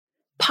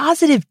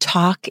positive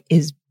talk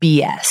is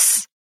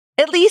BS,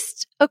 at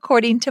least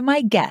according to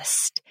my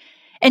guest.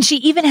 And she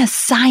even has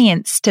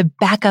science to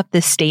back up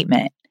this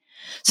statement.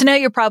 So now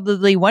you're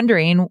probably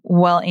wondering,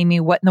 well, Amy,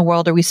 what in the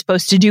world are we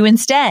supposed to do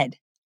instead?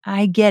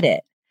 I get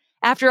it.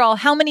 After all,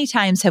 how many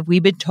times have we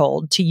been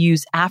told to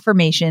use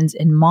affirmations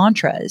and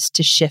mantras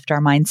to shift our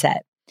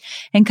mindset?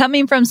 And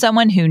coming from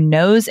someone who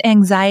knows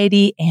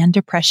anxiety and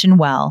depression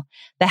well,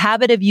 the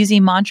habit of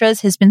using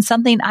mantras has been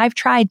something I've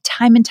tried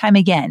time and time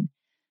again.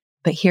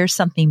 But here's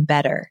something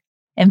better.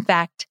 In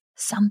fact,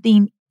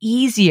 something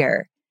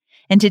easier.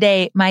 And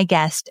today, my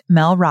guest,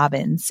 Mel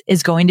Robbins,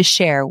 is going to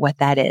share what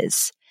that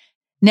is.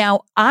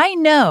 Now, I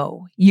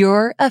know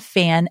you're a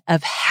fan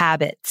of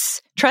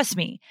habits. Trust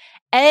me,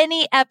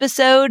 any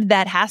episode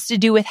that has to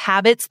do with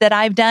habits that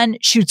I've done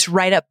shoots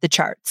right up the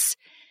charts.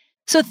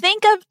 So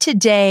think of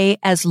today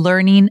as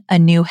learning a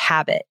new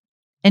habit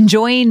and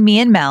join me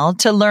and Mel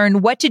to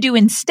learn what to do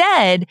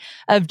instead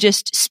of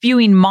just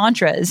spewing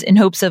mantras in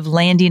hopes of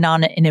landing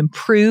on an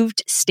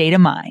improved state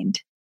of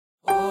mind.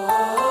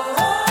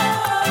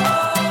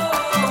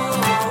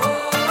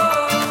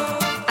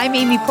 I'm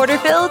Amy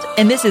Porterfield,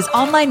 and this is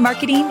Online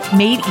Marketing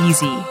Made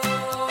Easy.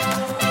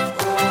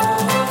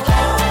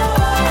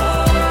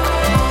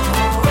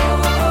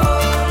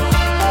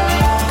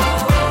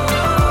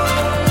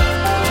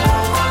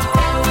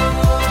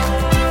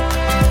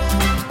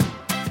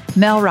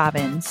 Mel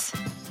Robbins.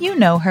 You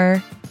know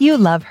her, you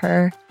love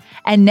her,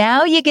 and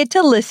now you get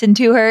to listen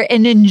to her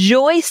and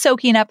enjoy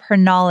soaking up her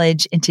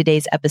knowledge in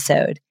today's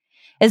episode.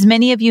 As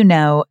many of you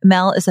know,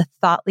 Mel is a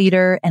thought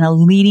leader and a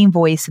leading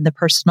voice in the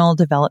personal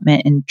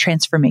development and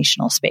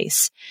transformational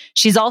space.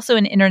 She's also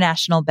an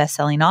international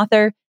best-selling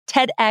author,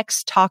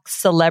 TEDx Talk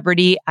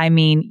celebrity. I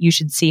mean, you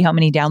should see how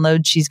many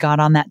downloads she's got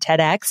on that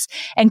TEDx,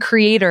 and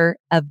creator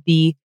of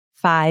the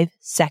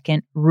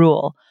 5-second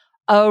rule,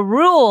 a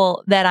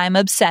rule that I'm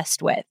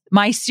obsessed with.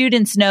 My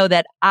students know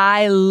that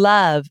I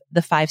love the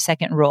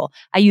 5-second rule.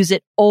 I use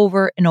it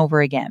over and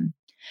over again.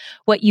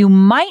 What you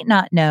might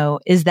not know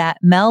is that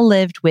Mel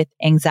lived with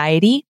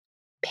anxiety,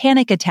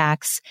 panic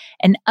attacks,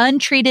 and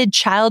untreated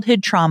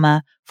childhood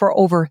trauma for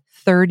over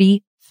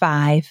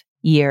 35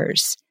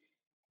 years.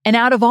 And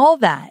out of all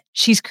that,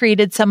 she's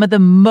created some of the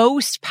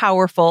most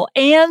powerful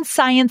and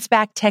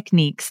science-backed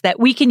techniques that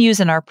we can use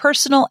in our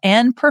personal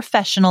and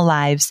professional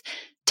lives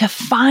to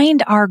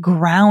find our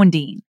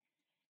grounding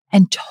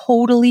and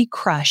totally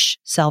crush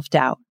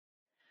self-doubt.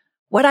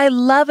 What I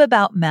love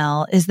about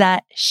Mel is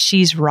that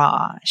she's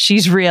raw,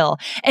 she's real,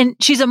 and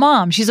she's a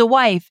mom, she's a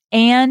wife,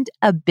 and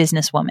a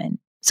businesswoman.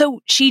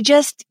 So she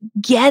just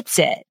gets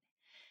it.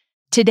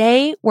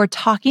 Today, we're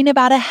talking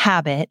about a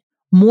habit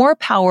more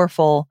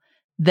powerful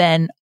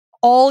than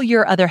all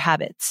your other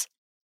habits,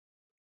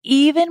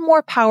 even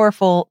more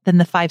powerful than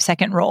the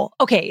 5-second rule.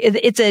 Okay,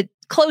 it's a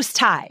close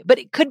tie, but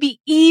it could be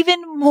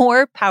even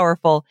more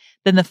powerful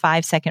than the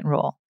 5-second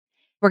rule.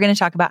 We're going to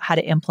talk about how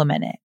to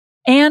implement it.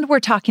 And we're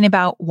talking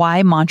about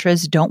why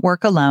mantras don't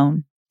work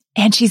alone.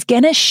 And she's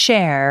going to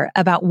share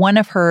about one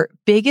of her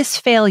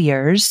biggest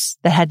failures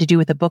that had to do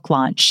with a book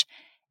launch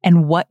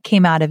and what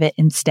came out of it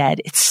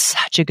instead. It's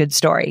such a good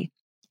story.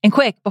 And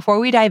quick, before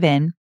we dive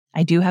in,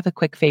 I do have a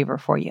quick favor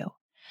for you.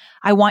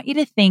 I want you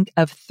to think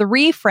of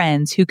 3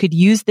 friends who could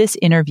use this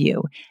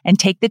interview and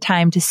take the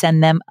time to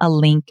send them a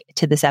link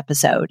to this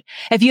episode.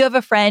 If you have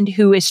a friend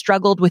who has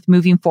struggled with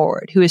moving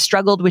forward, who has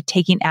struggled with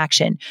taking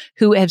action,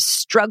 who has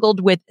struggled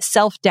with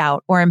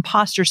self-doubt or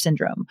imposter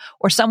syndrome,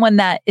 or someone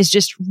that is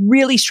just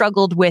really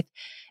struggled with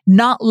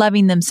not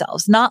loving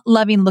themselves, not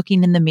loving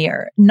looking in the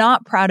mirror,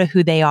 not proud of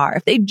who they are,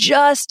 if they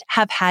just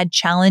have had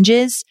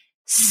challenges,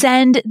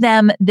 send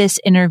them this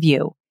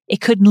interview.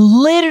 It could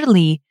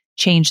literally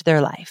change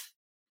their life.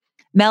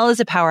 Mel is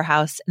a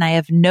powerhouse, and I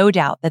have no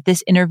doubt that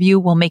this interview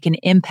will make an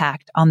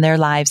impact on their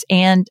lives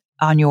and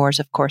on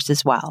yours, of course,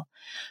 as well.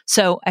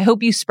 So I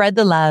hope you spread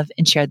the love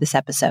and share this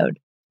episode.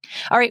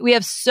 All right, we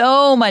have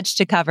so much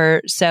to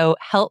cover, so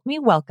help me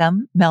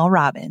welcome Mel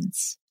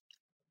Robbins.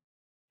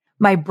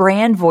 My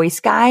brand voice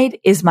guide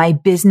is my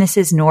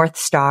business's North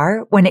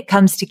Star when it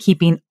comes to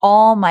keeping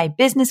all my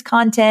business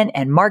content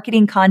and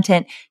marketing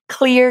content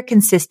clear,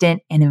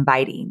 consistent, and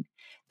inviting.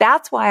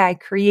 That's why I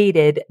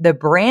created the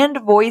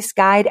Brand Voice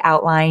Guide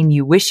Outline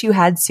You Wish You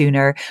Had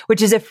Sooner,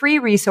 which is a free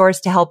resource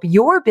to help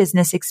your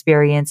business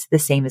experience the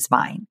same as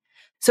mine.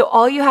 So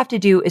all you have to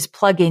do is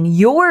plug in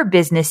your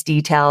business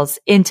details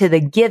into the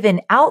given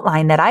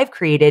outline that I've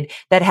created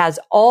that has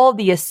all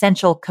the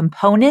essential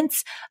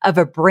components of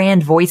a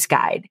brand voice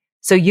guide.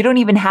 So you don't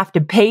even have to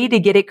pay to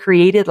get it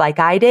created like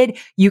I did.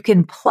 You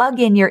can plug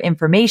in your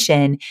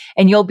information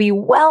and you'll be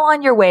well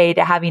on your way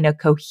to having a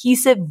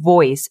cohesive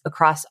voice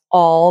across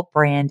all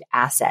brand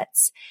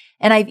assets.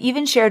 And I've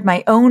even shared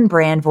my own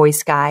brand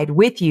voice guide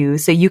with you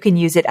so you can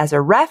use it as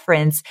a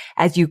reference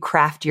as you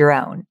craft your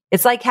own.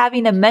 It's like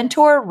having a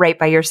mentor right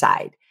by your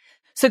side.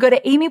 So go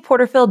to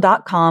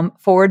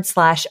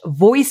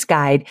amyporterfield.com/voice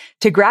guide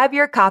to grab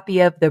your copy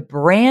of the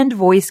brand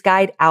voice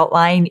guide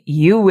outline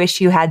you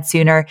wish you had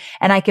sooner.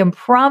 And I can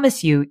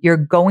promise you, you're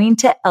going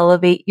to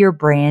elevate your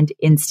brand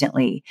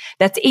instantly.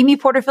 That's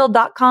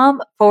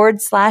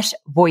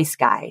amyporterfield.com/voice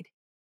guide.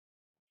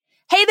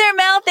 Hey there,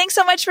 Mel. Thanks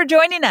so much for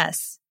joining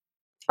us.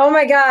 Oh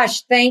my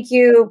gosh. Thank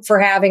you for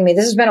having me.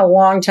 This has been a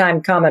long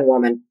time coming,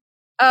 woman.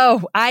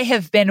 Oh, I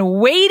have been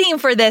waiting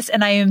for this,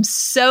 and I am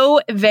so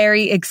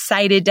very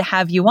excited to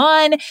have you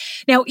on.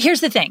 Now,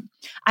 here's the thing.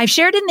 I've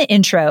shared in the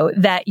intro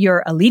that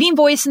you're a leading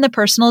voice in the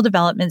personal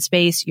development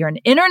space. You're an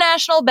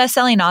international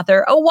best-selling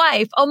author, a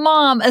wife, a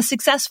mom, a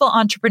successful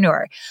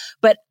entrepreneur.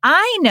 But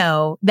I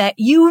know that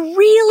you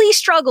really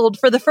struggled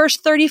for the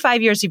first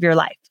 35 years of your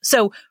life.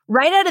 So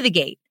right out of the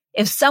gate,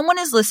 if someone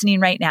is listening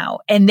right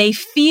now and they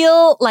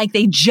feel like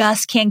they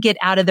just can't get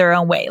out of their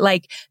own way,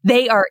 like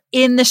they are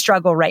in the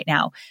struggle right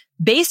now,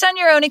 based on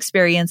your own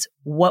experience,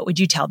 what would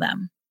you tell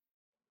them?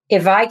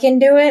 If I can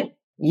do it,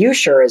 you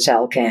sure as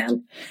hell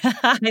can.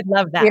 I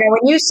love that. You know,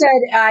 when you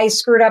said I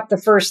screwed up the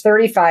first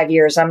 35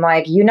 years, I'm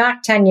like, you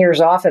knocked 10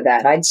 years off of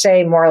that. I'd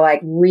say more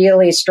like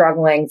really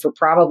struggling for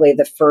probably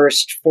the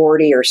first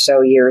 40 or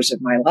so years of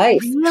my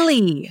life.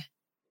 Really?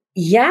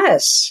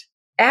 Yes,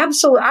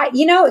 absolutely.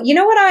 You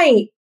know what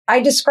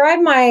I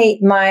describe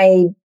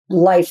my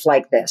life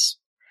like this.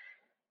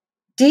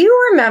 Do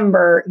you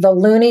remember the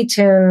Looney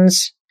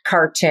Tunes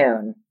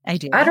cartoon? I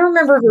do. I don't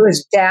remember if it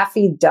was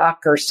Daffy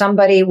Duck or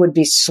somebody would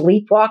be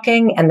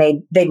sleepwalking and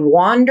they'd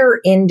wander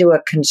into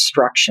a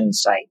construction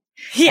site.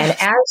 Yes.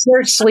 And as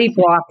they're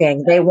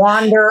sleepwalking, they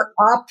wander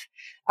up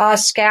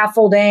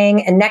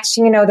scaffolding, and next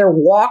thing you know, they're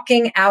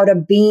walking out a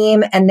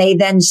beam, and they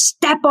then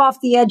step off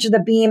the edge of the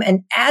beam.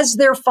 And as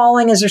they're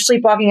falling, as they're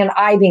sleepwalking, an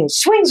I-beam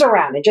swings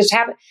around. It just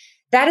happened.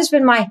 That has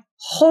been my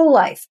whole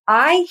life.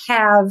 I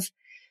have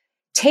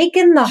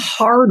taken the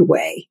hard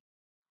way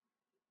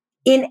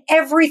in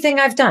everything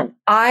I've done.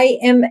 I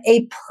am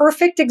a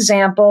perfect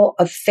example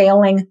of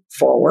failing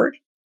forward,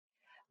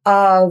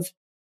 of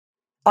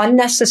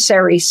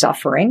unnecessary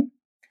suffering,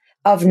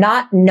 of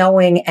not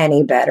knowing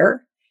any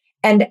better.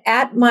 And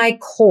at my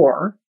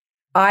core,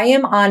 I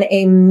am on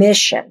a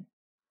mission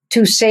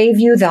to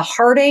save you the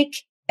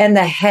heartache and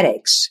the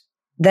headaches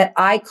that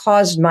I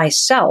caused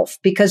myself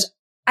because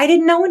I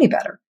didn't know any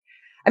better.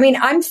 I mean,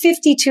 I'm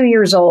 52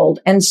 years old.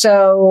 And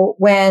so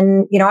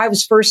when, I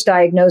was first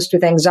diagnosed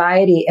with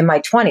anxiety in my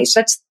 20s,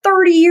 that's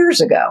 30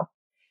 years ago.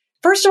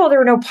 First of all, there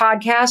were no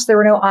podcasts. There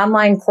were no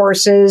online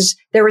courses.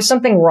 There was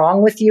something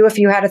wrong with you if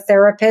you had a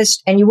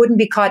therapist, and you wouldn't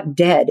be caught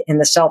dead in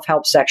the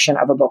self-help section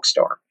of a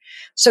bookstore.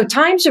 So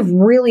times have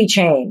really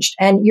changed,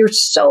 and you're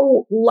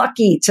so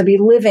lucky to be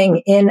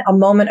living in a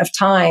moment of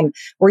time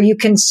where you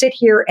can sit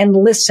here and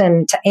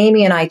listen to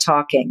Amy and I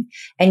talking,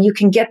 and you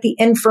can get the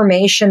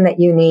information that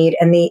you need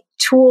and the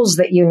tools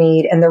that you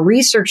need and the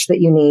research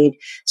that you need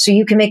so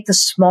you can make the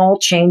small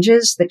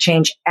changes that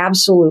change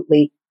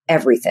absolutely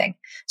everything.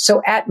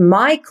 So at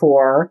my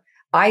core,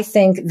 I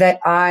think that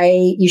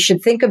you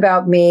should think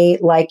about me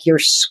like your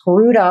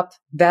screwed up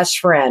best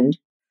friend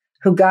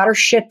who got her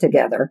shit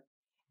together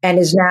and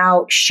is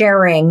now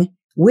sharing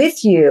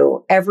with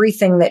you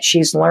everything that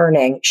she's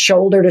learning,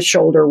 shoulder to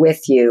shoulder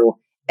with you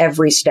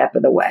every step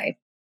of the way.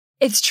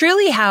 It's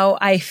truly how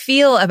I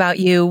feel about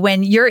you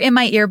when you're in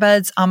my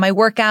earbuds on my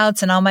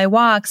workouts and on my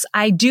walks.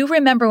 I do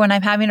remember when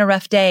I'm having a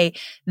rough day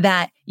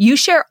that you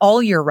share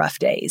all your rough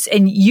days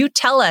and you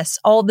tell us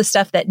all the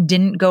stuff that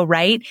didn't go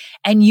right.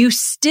 And you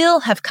still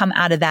have come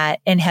out of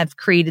that and have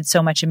created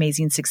so much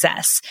amazing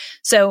success.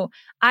 So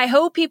I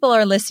hope people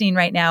are listening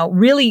right now.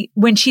 Really,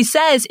 when she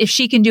says, if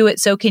she can do it,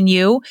 so can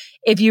you.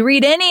 If you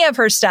read any of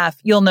her stuff,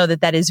 you'll know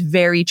that that is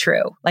very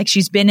true. Like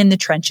she's been in the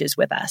trenches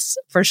with us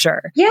for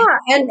sure. Yeah.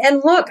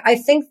 And look, I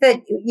think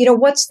that,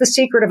 what's the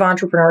secret of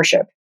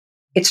entrepreneurship?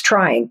 It's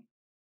trying.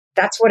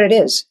 That's what it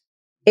is.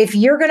 If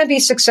you're going to be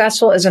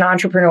successful as an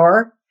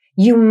entrepreneur,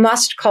 you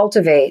must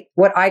cultivate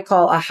what I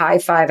call a high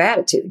five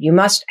attitude. You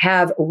must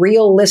have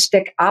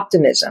realistic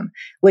optimism,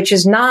 which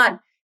is not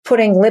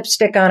putting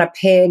lipstick on a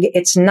pig.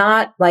 It's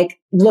not like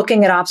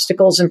looking at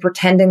obstacles and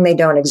pretending they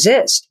don't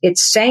exist.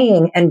 It's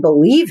saying and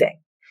believing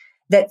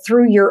that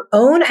through your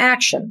own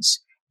actions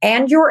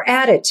and your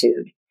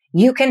attitude,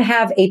 you can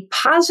have a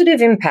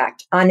positive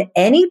impact on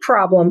any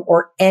problem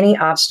or any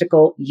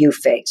obstacle you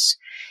face.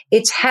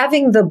 It's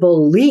having the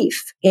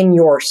belief in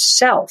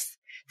yourself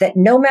that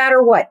no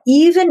matter what,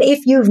 even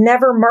if you've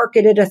never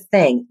marketed a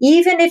thing,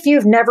 even if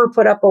you've never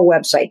put up a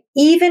website,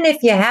 even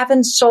if you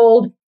haven't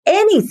sold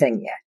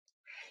anything yet,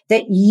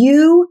 that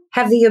you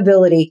have the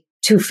ability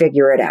to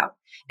figure it out.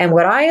 And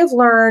what I have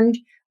learned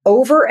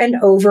over and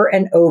over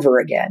and over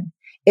again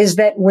is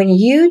that when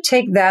you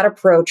take that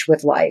approach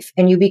with life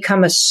and you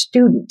become a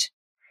student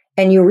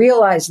and you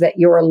realize that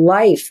your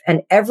life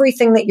and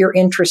everything that you're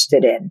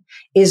interested in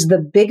is the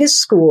biggest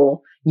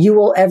school you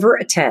will ever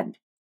attend,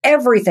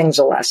 everything's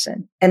a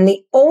lesson. And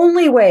the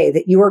only way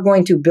that you are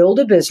going to build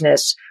a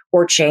business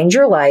or change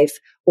your life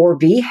or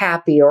be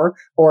happier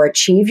or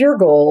achieve your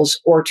goals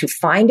or to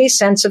find a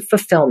sense of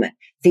fulfillment,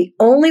 The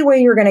only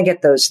way you're going to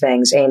get those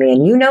things, Amy,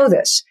 and you know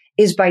this,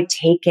 is by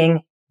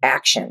taking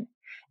action.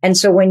 And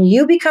so when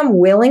you become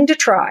willing to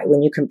try,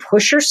 when you can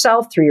push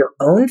yourself through your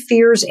own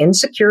fears,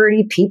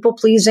 insecurity, people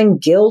pleasing,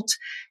 guilt,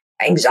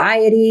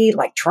 anxiety,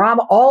 like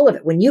trauma, all of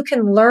it, when you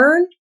can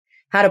learn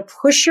how to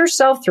push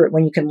yourself through it,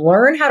 when you can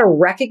learn how to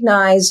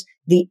recognize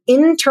the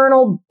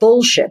internal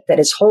bullshit that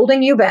is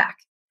holding you back,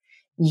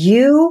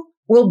 you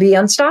will be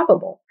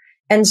unstoppable.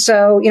 And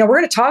so, we're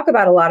going to talk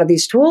about a lot of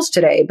these tools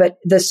today, but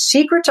the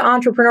secret to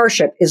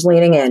entrepreneurship is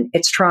leaning in.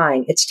 It's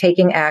trying. It's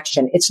taking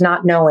action. It's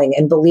not knowing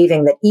and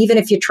believing that even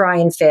if you try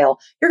and fail,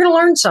 you're going to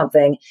learn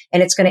something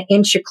and it's going to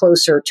inch you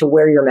closer to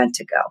where you're meant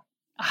to go.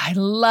 I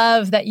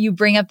love that you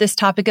bring up this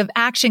topic of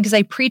action because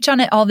I preach on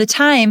it all the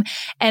time.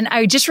 And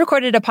I just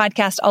recorded a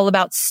podcast all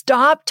about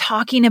stop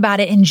talking about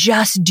it and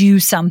just do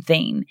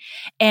something.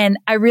 And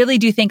I really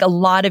do think a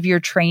lot of your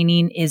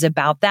training is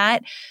about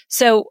that.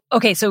 So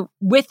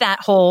with that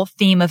whole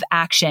theme of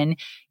action,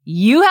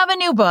 you have a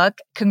new book.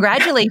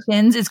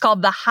 Congratulations. It's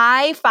called The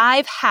High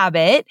Five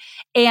Habit.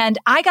 And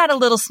I got a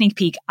little sneak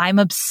peek. I'm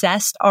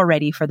obsessed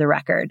already, for the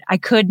record. I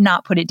could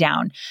not put it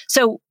down.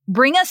 So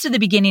bring us to the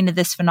beginning of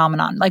this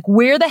phenomenon. Like,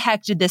 where the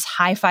heck did this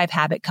high five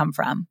habit come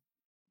from?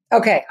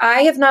 Okay.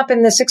 I have not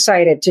been this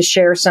excited to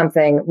share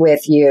something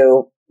with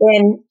you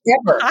in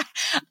ever.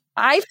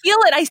 I feel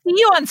it. I see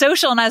you on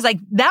social and I was like,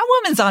 that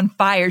woman's on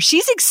fire.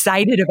 She's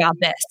excited about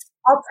this.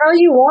 I'll tell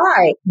you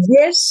why.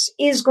 This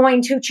is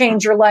going to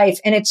change your life.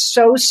 And it's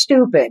so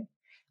stupid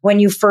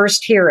when you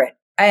first hear it.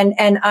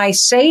 And I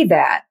say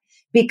that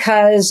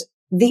because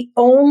the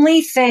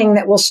only thing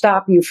that will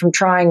stop you from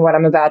trying what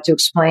I'm about to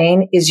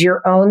explain is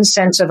your own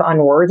sense of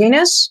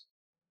unworthiness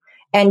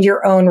and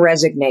your own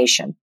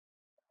resignation.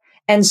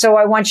 And so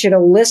I want you to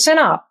listen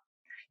up,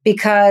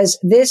 because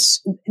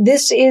this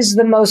is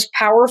the most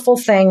powerful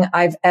thing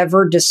I've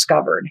ever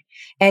discovered.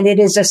 And it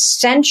is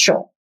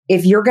essential.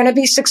 If you're going to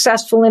be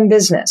successful in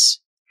business,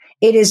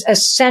 it is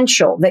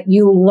essential that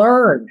you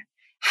learn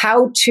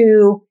how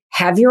to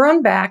have your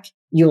own back.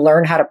 You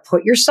learn how to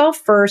put yourself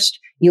first.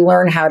 You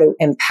learn how to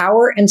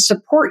empower and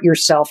support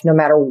yourself no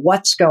matter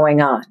what's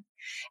going on.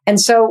 And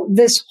so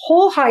this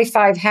whole high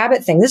five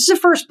habit thing, this is the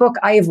first book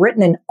I have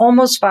written in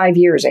almost 5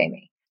 years,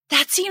 Amy.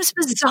 That seems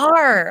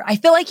bizarre. I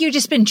feel like you've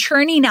just been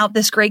churning out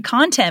this great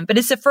content, but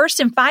it's the first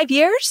in 5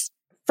 years?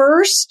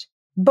 First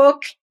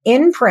book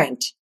in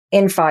print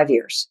in 5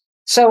 years.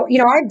 So,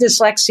 I have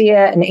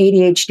dyslexia and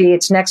ADHD.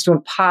 It's next to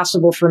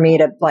impossible for me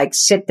to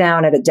sit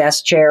down at a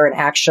desk chair and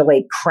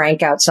actually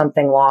crank out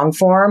something long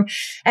form.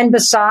 And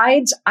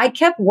besides, I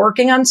kept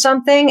working on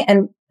something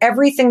and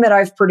everything that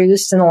I've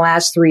produced in the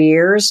last 3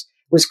 years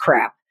was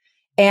crap.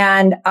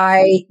 And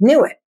I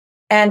knew it.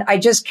 And I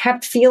just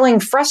kept feeling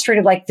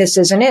frustrated, like, this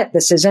isn't it.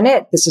 This isn't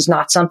it. This is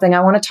not something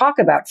I want to talk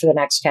about for the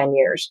next 10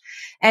 years.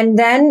 And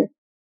then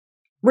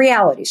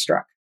reality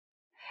struck.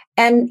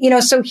 And,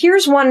 so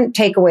here's one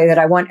takeaway that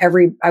I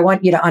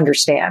want you to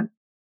understand.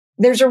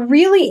 There's a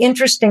really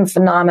interesting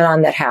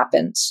phenomenon that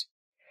happens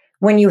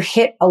when you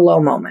hit a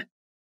low moment,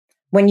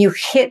 when you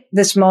hit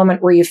this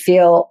moment where you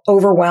feel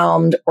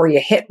overwhelmed, or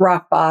you hit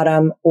rock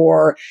bottom,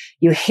 or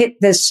you hit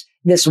this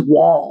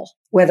wall,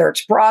 whether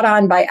it's brought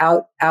on by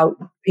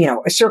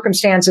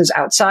circumstances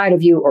outside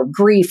of you, or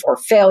grief, or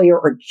failure,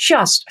 or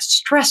just a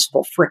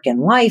stressful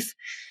freaking life.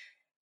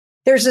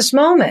 There's this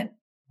moment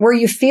where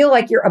you feel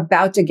like you're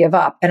about to give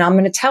up. And I'm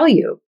going to tell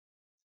you,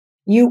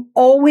 you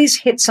always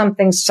hit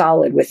something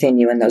solid within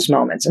you in those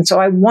moments. And so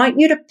I want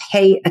you to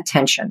pay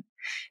attention,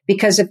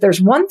 because if there's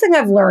one thing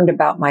I've learned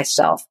about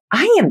myself,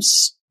 I am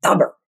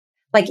stubborn.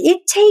 Like,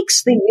 it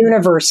takes the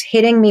universe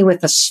hitting me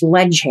with a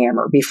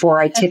sledgehammer before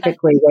I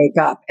typically wake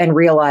up and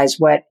realize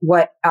what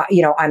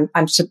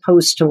I'm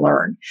supposed to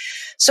learn.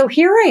 So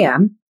here I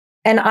am,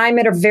 and I'm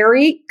at a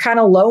very kind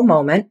of low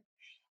moment,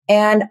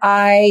 and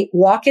I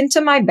walk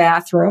into my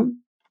bathroom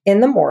in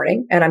the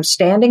morning, and I'm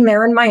standing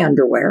there in my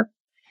underwear,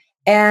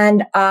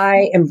 and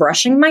I am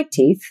brushing my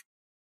teeth,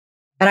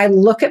 and I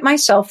look at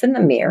myself in the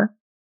mirror,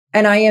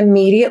 and I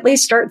immediately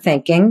start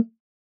thinking,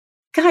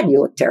 God, you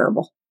look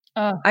terrible.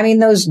 I mean,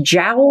 those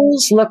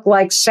jowls look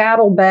like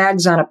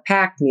saddlebags on a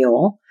pack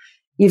mule.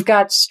 You've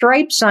got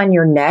stripes on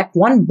your neck.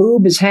 One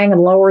boob is hanging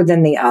lower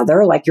than the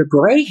other, like your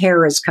gray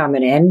hair is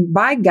coming in.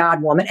 By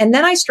God, woman. And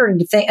then I started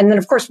to think, and then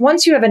of course,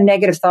 once you have a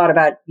negative thought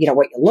about,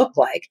 what you look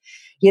like,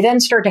 you then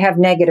start to have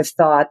negative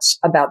thoughts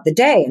about the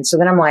day. And so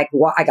then I'm like,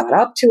 well, I got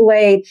up too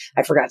late.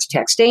 I forgot to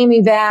text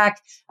Amy back.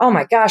 Oh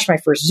my gosh, my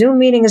first Zoom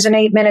meeting is in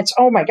 8 minutes.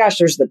 Oh my gosh,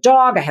 there's the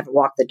dog. I haven't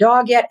walked the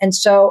dog yet. And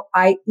so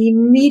I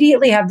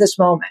immediately have this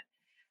moment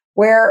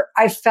where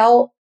I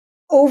felt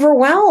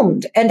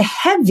overwhelmed and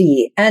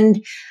heavy.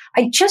 And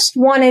I just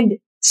wanted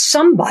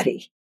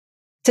somebody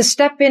to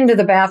step into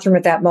the bathroom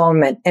at that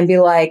moment and be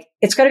like,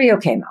 it's going to be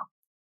okay, Mel.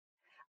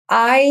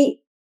 I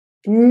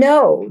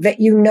know that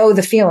you know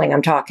the feeling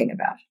I'm talking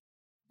about.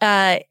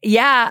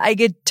 Yeah, I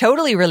could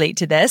totally relate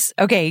to this.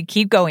 Okay,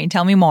 keep going.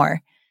 Tell me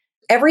more.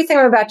 Everything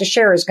I'm about to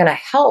share is going to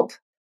help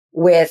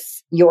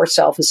with your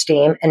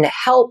self-esteem and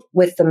help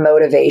with the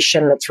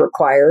motivation that's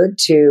required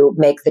to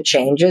make the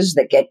changes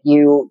that get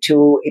you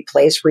to a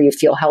place where you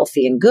feel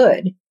healthy and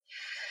good.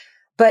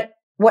 But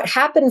what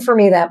happened for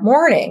me that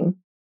morning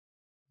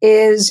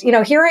is,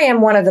 here I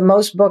am, one of the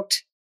most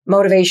booked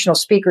motivational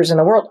speakers in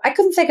the world. I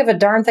couldn't think of a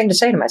darn thing to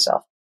say to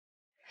myself.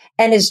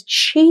 And as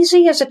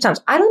cheesy as it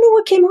sounds, I don't know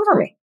what came over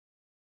me.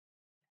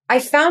 I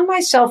found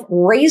myself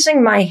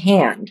raising my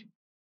hand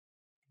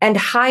and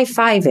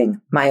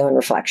high-fiving my own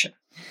reflection.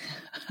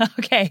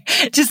 Okay.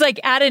 Just like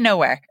out of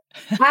nowhere.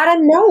 Out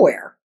of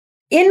nowhere.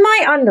 In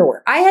my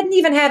underwear. I hadn't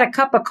even had a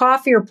cup of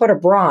coffee or put a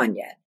bra on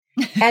yet.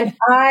 And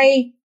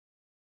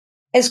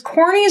as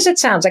corny as it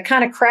sounds, I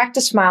kind of cracked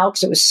a smile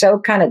because it was so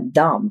kind of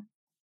dumb.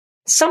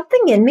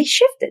 Something in me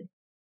shifted.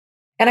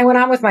 And I went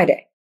on with my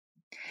day.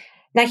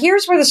 Now,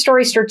 here's where the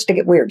story starts to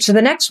get weird. So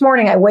the next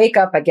morning I wake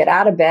up, I get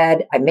out of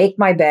bed, I make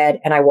my bed,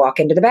 and I walk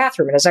into the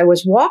bathroom. And as I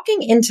was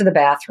walking into the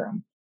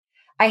bathroom,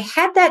 I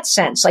had that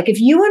sense, like if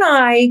you and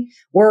I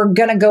were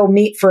going to go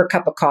meet for a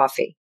cup of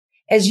coffee,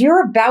 as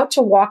you're about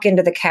to walk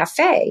into the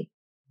cafe,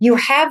 you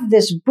have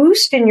this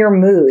boost in your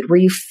mood where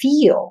you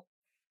feel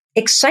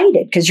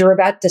excited because you're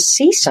about to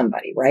see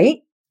somebody,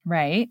 right?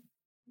 Right.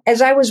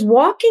 As I was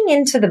walking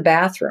into the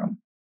bathroom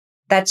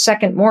that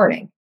second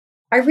morning,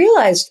 I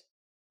realized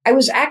I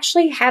was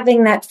actually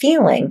having that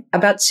feeling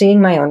about seeing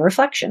my own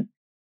reflection.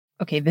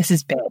 Okay, this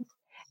is big.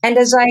 And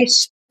as I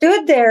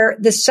stood there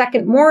the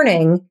second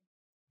morning,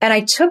 and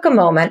I took a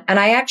moment and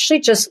I actually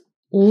just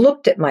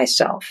looked at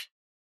myself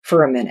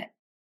for a minute,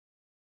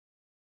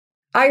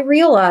 I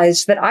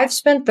realized that I've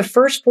spent the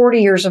first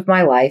 40 years of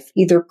my life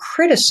either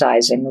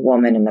criticizing the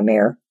woman in the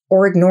mirror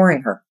or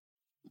ignoring her.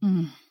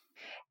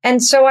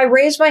 And so I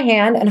raised my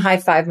hand and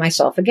high-fived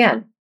myself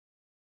again.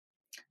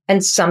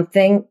 And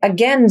something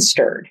again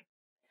stirred.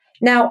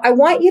 Now, I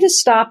want you to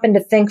stop and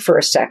to think for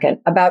a second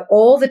about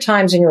all the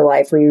times in your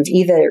life where you've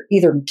either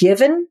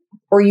given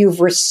or you've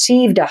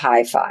received a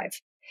high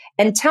five.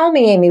 And tell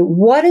me, Amy,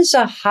 what does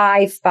a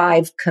high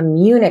five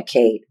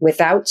communicate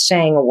without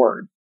saying a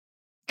word?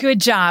 Good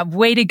job.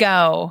 Way to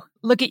go.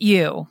 Look at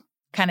you,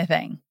 kind of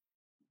thing.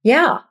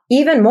 Yeah,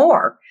 even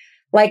more.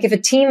 Like if a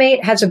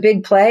teammate has a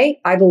big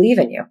play, I believe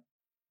in you.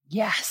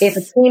 Yes. If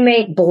a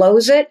teammate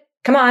blows it,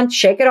 come on,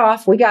 shake it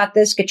off. We got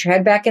this. Get your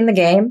head back in the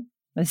game.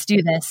 Let's do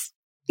this.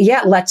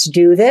 Yeah, let's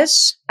do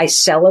this. I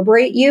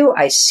celebrate you.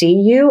 I see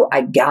you.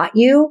 I got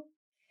you.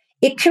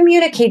 It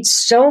communicates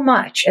so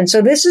much. And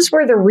so this is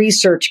where the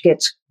research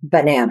gets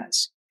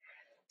bananas.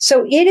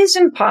 So it is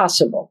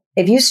impossible.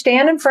 If you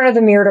stand in front of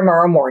the mirror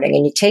tomorrow morning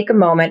and you take a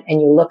moment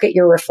and you look at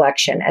your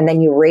reflection and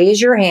then you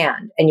raise your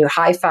hand and you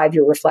high five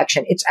your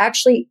reflection, it's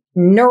actually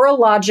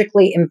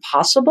neurologically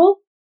impossible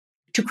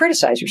to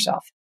criticize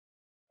yourself.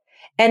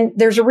 And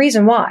there's a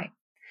reason why.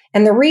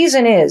 And the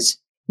reason is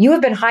you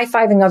have been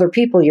high-fiving other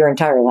people your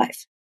entire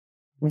life.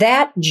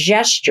 That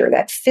gesture,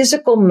 that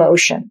physical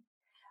motion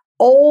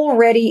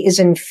already is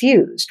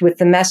infused with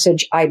the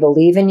message, I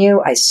believe in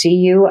you, I see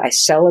you, I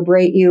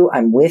celebrate you,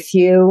 I'm with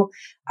you,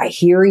 I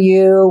hear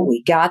you,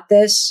 we got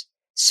this.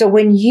 So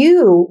when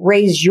you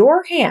raise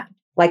your hand,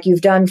 like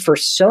you've done for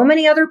so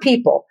many other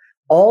people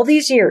all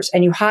these years,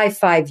 and you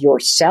high-five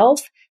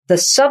yourself, the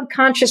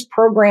subconscious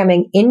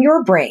programming in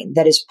your brain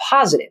that is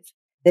positive,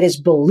 that is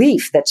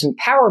belief, that's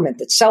empowerment,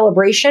 that's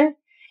celebration,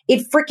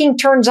 it freaking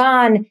turns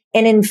on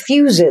and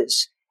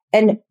infuses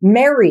and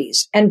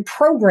marries and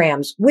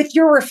programs with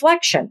your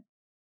reflection.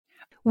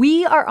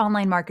 We are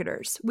online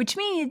marketers, which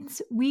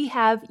means we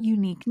have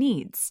unique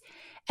needs.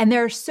 And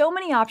there are so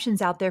many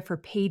options out there for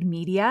paid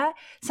media.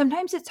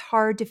 Sometimes it's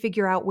hard to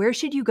figure out where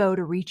should you go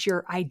to reach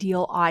your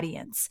ideal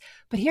audience.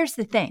 But here's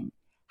the thing.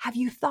 Have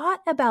you thought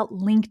about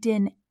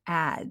LinkedIn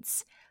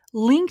ads?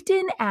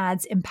 LinkedIn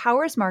ads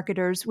empowers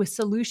marketers with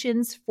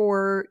solutions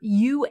for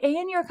you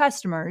and your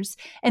customers,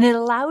 and it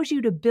allows you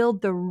to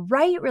build the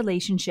right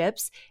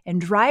relationships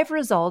and drive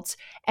results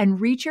and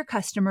reach your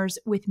customers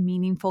with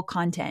meaningful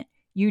content.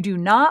 You do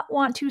not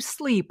want to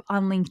sleep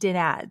on LinkedIn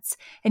ads.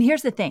 And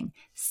here's the thing,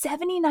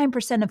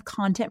 79% of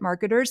content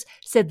marketers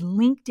said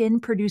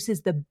LinkedIn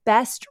produces the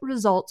best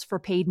results for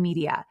paid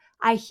media.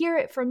 I hear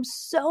it from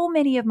so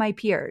many of my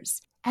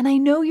peers, and I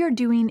know you're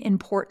doing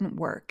important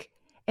work.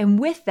 And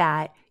with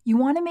that, you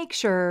want to make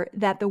sure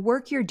that the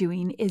work you're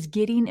doing is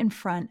getting in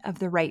front of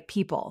the right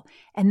people.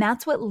 And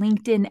that's what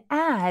LinkedIn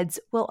ads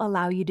will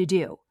allow you to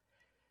do.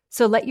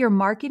 So let your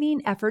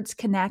marketing efforts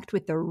connect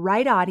with the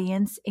right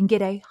audience and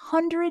get a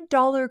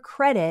 $100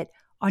 credit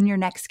on your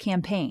next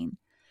campaign.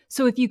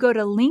 So if you go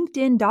to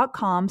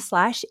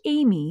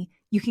linkedin.com/Amy,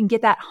 you can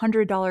get that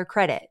 $100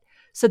 credit.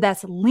 So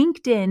that's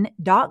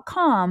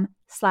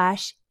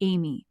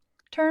linkedin.com/Amy.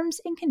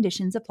 Terms and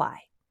conditions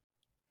apply.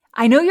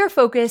 I know you're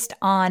focused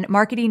on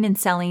marketing and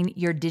selling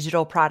your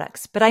digital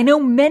products, but I know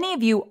many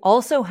of you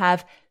also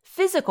have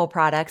physical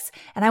products,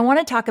 and I want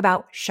to talk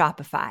about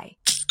Shopify.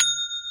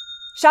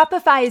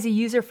 Shopify is a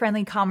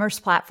user-friendly commerce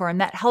platform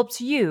that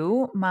helps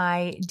you,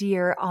 my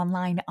dear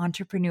online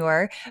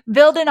entrepreneur,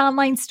 build an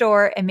online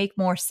store and make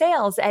more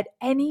sales at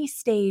any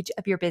stage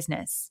of your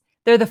business.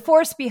 They're the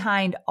force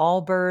behind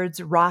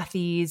Allbirds,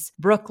 Rothy's,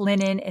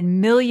 Brooklinen,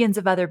 and millions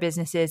of other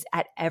businesses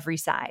at every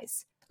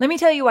size. Let me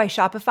tell you why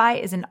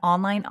Shopify is an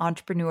online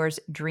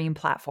entrepreneur's dream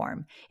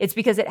platform. It's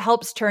because it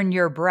helps turn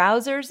your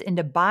browsers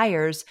into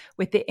buyers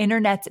with the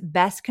internet's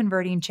best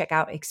converting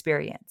checkout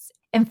experience.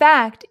 In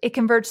fact, it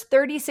converts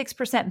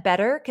 36%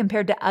 better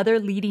compared to other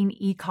leading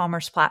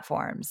e-commerce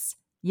platforms.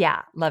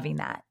 Yeah, loving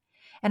that.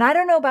 And I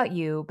don't know about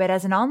you, but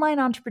as an online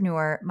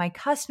entrepreneur, my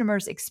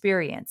customers'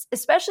 experience,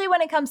 especially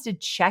when it comes to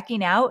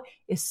checking out,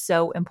 is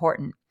so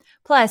important.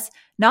 Plus,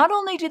 not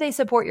only do they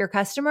support your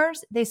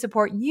customers, they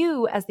support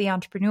you as the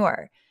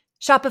entrepreneur.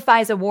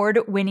 Shopify's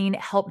award-winning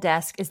help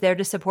desk is there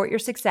to support your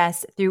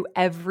success through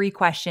every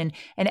question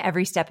and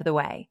every step of the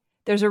way.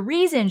 There's a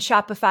reason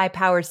Shopify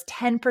powers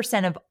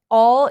 10% of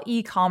all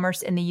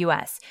e-commerce in the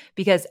US,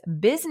 because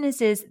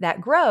businesses that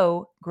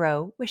grow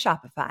with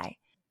Shopify.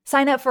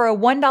 Sign up for a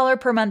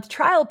 $1 per month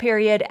trial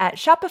period at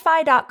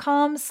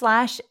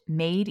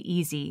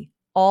shopify.com/madeeasy,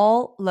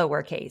 all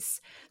lowercase.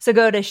 So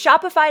go to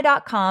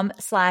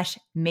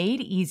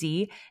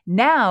shopify.com/madeeasy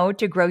now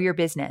to grow your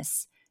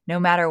business, no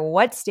matter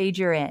what stage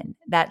you're in.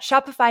 That's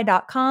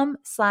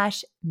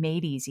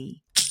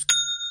shopify.com/madeeasy.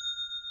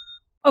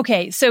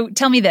 Okay, so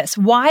tell me this.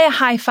 Why a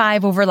high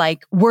five over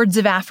like words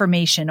of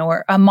affirmation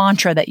or a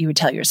mantra that you would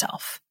tell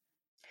yourself?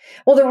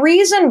 Well, the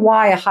reason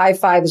why a high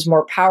five is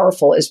more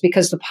powerful is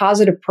because the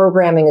positive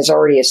programming is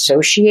already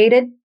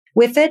associated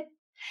with it.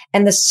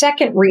 And the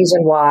second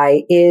reason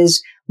why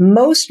is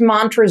most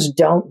mantras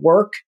don't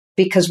work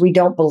because we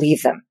don't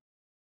believe them.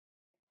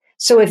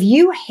 So if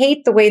you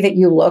hate the way that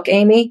you look,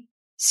 Amy,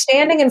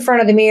 standing in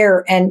front of the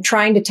mirror and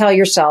trying to tell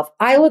yourself,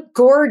 I look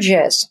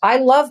gorgeous. I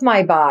love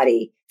my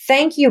body.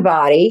 Thank you,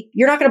 body.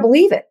 You're not going to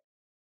believe it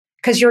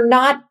because you're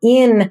not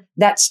in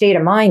that state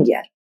of mind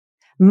yet.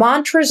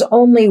 Mantras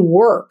only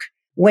work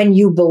when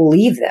you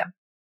believe them.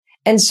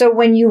 And so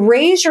when you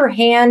raise your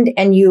hand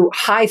and you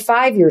high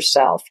five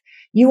yourself,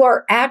 you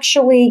are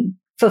actually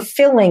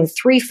fulfilling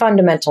three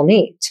fundamental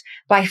needs.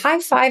 By high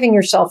fiving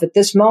yourself at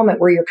this moment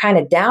where you're kind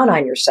of down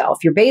on yourself,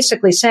 you're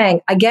basically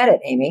saying, I get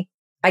it, Amy.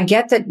 I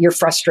get that you're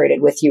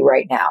frustrated with you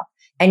right now.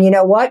 And you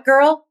know what,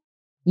 girl?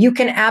 You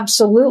can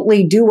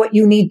absolutely do what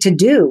you need to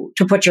do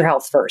to put your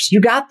health first. You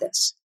got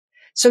this.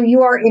 So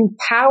you are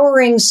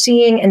empowering,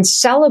 seeing, and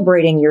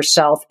celebrating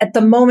yourself at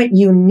the moment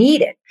you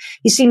need it.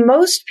 You see,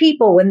 most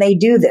people, when they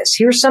do this,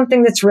 here's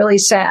something that's really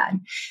sad.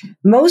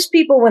 Most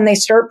people, when they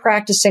start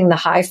practicing the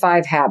high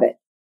five habit,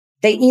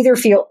 they either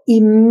feel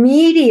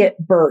immediate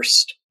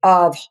burst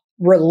of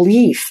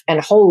relief and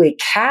holy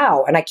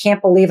cow, and I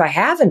can't believe I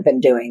haven't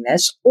been doing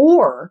this,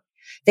 or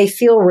they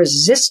feel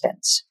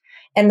resistance.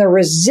 And the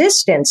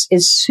resistance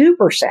is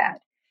super sad.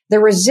 The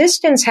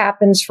resistance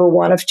happens for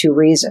one of two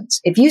reasons.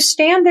 If you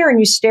stand there and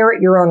you stare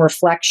at your own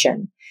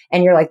reflection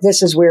and you're like,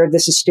 this is weird,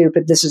 this is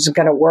stupid, this isn't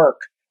going to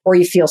work, or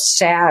you feel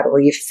sad, or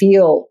you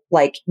feel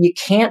like you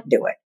can't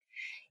do it,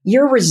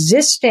 you're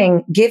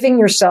resisting giving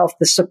yourself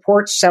the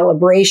support,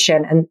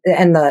 celebration,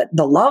 and the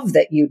love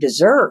that you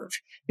deserve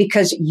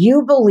because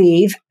you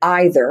believe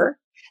either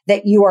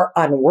that you are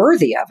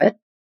unworthy of it,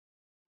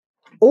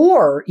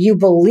 or you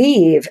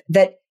believe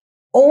that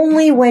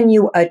only when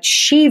you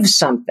achieve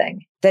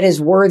something that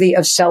is worthy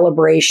of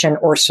celebration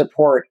or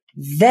support,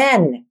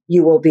 then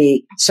you will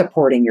be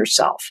supporting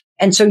yourself.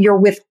 And so you're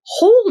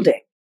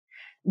withholding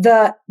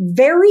the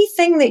very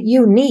thing that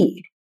you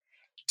need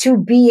to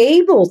be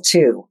able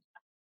to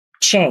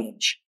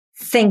change,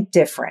 think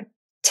different,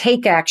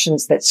 take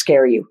actions that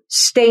scare you,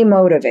 stay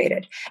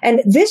motivated.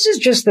 And this is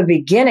just the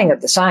beginning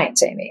of the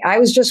science, Amy. I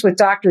was just with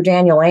Dr.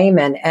 Daniel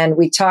Amen, and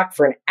we talked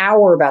for an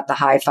hour about the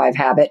high five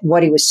habit. And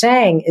what he was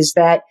saying is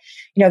that,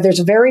 you know, there's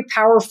a very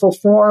powerful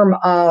form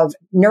of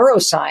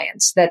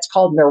neuroscience that's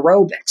called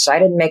neurobics. I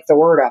didn't make the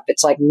word up.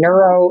 It's like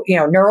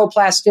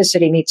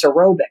neuroplasticity meets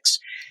aerobics.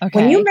 Okay.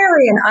 When you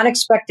marry an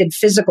unexpected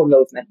physical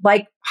movement,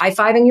 like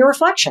high-fiving your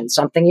reflection,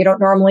 something you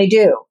don't normally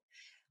do,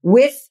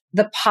 with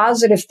the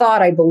positive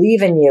thought, I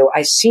believe in you,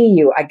 I see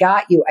you, I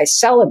got you, I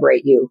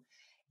celebrate you,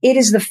 it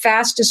is the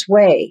fastest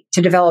way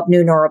to develop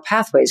new neural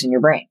pathways in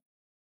your brain.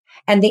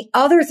 And the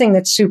other thing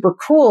that's super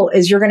cool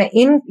is you're going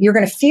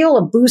to feel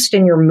a boost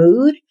in your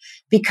mood,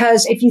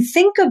 because if you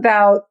think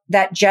about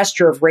that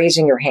gesture of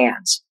raising your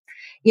hands,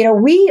 you know,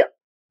 we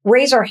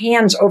raise our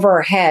hands over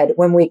our head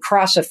when we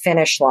cross a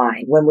finish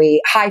line, when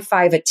we high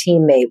five a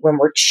teammate, when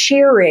we're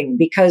cheering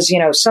because, you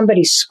know,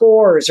 somebody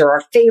scores or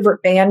our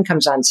favorite band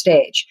comes on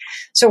stage.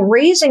 So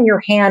raising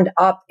your hand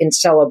up in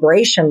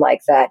celebration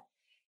like that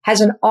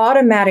has an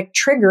automatic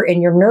trigger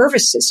in your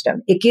nervous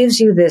system. It gives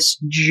you this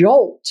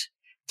jolt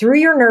through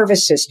your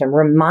nervous system,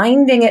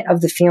 reminding it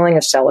of the feeling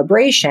of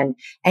celebration,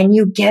 and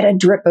you get a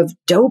drip of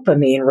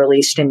dopamine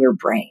released in your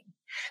brain.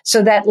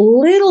 So that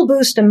little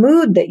boost of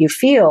mood that you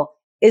feel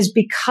is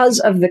because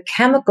of the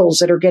chemicals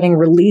that are getting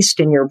released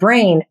in your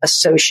brain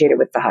associated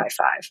with the high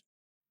five.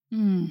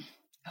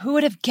 Who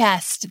would have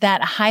guessed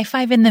that a high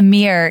five in the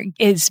mirror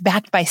is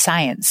backed by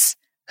science?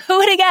 Who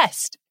would have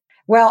guessed?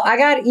 Well, I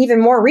got even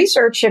more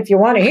research if you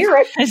want to hear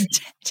it.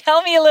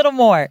 Tell me a little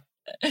more.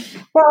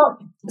 Well,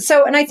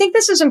 and I think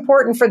this is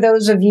important for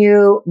those of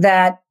you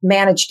that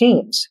manage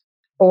teams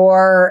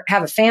or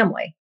have a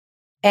family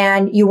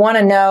and you want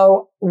to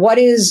know what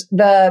is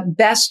the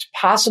best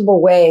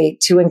possible way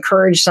to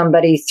encourage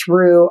somebody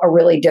through a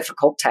really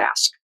difficult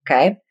task.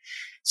 Okay.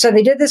 So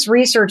they did this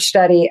research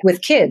study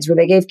with kids where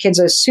they gave kids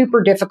a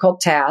super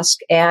difficult task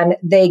and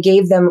they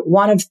gave them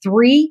one of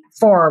three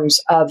forms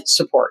of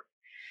support.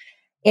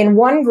 In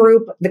one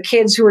group, the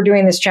kids who were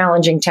doing this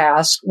challenging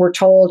task were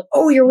told,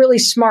 "Oh, you're really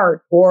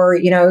smart," or,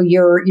 you're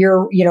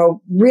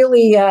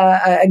really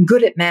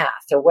good at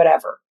math or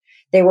whatever.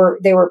 They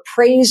were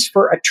praised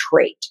for a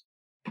trait.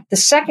 The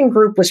second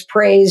group was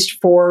praised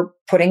for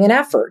putting in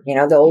effort,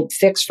 the old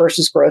fixed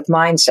versus growth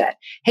mindset.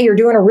 Hey, you're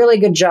doing a really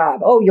good job.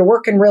 Oh, you're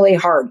working really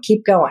hard.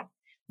 Keep going.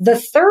 The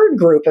third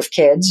group of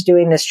kids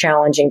doing this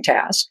challenging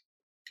task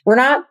were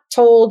not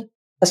told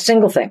a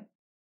single thing.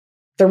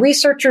 The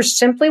researchers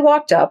simply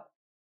walked up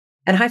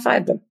and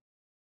high-fived them.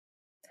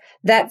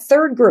 That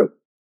third group,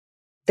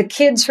 the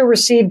kids who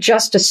received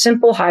just a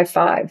simple high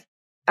five,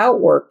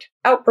 outworked,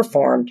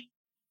 outperformed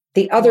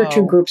the other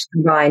two groups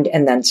combined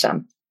and then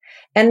some.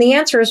 And the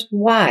answer is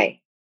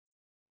why?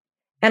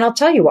 And I'll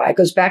tell you why. It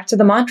goes back to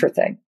the mantra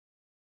thing.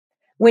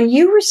 When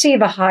you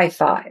receive a high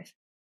five,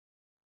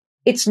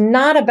 it's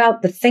not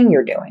about the thing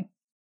you're doing.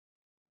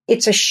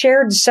 It's a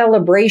shared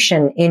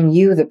celebration in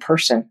you, the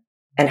person,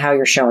 and how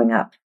you're showing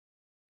up.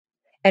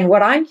 And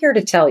what I'm here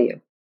to tell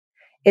you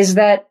is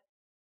that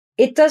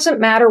it doesn't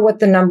matter what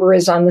the number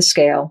is on the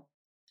scale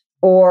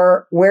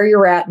or where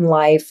you're at in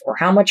life or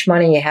how much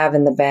money you have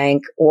in the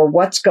bank or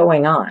what's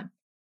going on.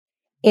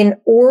 In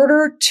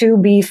order to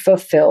be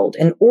fulfilled,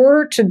 in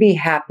order to be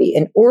happy,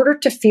 in order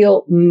to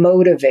feel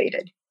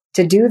motivated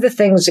to do the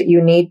things that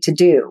you need to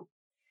do,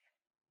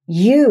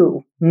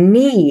 you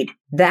need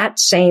that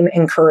same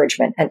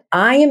encouragement. And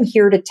I am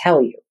here to tell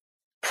you,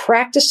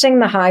 practicing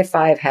the high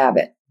five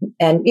habit,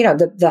 and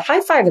the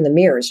high five in the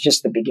mirror is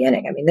just the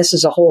beginning. I mean, this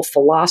is a whole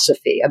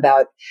philosophy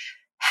about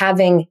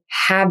having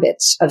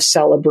habits of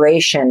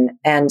celebration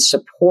and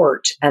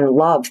support and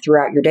love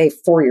throughout your day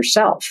for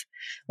yourself.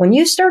 When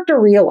you start to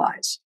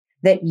realize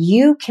that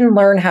you can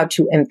learn how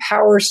to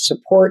empower,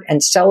 support,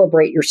 and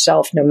celebrate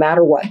yourself no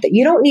matter what, that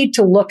you don't need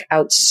to look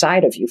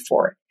outside of you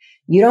for it.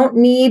 You don't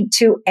need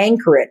to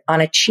anchor it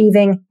on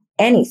achieving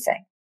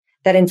anything.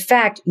 That in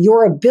fact,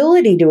 your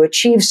ability to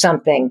achieve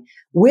something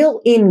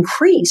will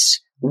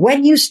increase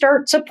when you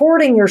start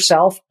supporting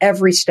yourself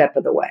every step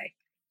of the way.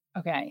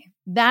 Okay.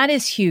 That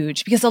is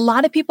huge because a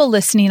lot of people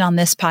listening on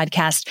this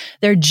podcast,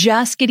 they're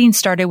just getting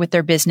started with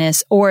their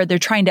business or they're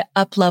trying to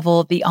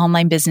up-level the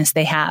online business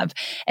they have.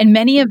 And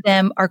many of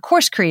them are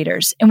course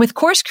creators. And with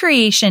course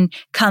creation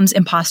comes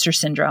imposter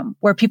syndrome,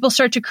 where people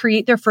start to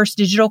create their first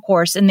digital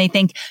course and they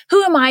think,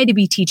 who am I to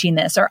be teaching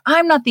this? Or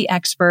I'm not the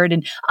expert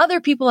and other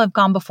people have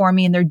gone before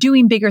me and they're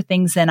doing bigger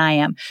things than I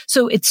am.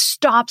 So it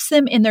stops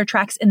them in their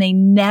tracks and they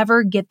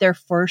never get their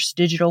first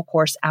digital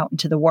course out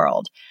into the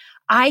world.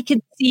 I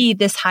could see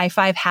this high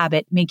five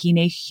habit making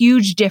a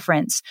huge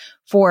difference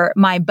for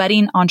my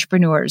budding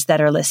entrepreneurs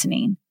that are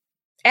listening.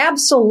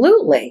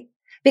 Absolutely.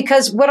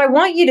 Because what I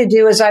want you to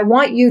do is I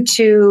want you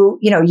to,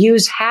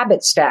 use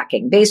habit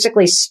stacking,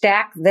 basically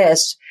stack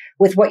this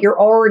with what you're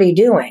already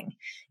doing.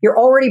 You're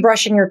already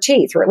brushing your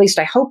teeth, or at least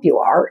I hope you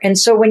are. And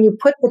so when you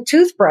put the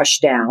toothbrush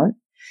down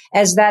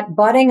as that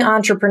budding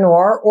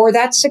entrepreneur or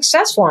that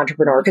successful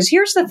entrepreneur, because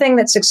here's the thing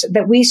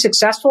that we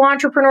successful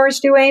entrepreneurs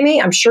do, Amy.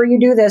 I'm sure you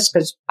do this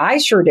because I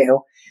sure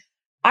do.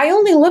 I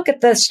only look at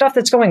the stuff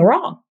that's going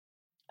wrong.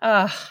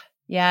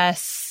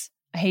 Yes.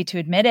 I hate to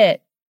admit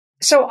it.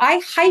 So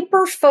I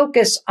hyper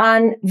focus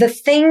on the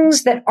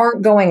things that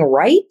aren't going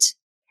right.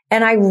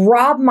 And I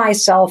rob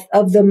myself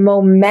of the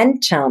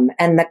momentum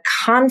and the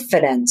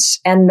confidence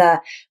and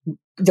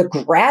the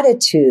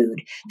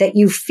gratitude that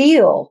you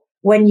feel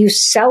when you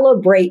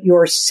celebrate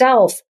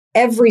yourself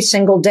every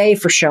single day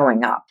for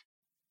showing up.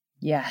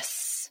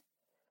 Yes.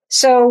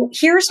 So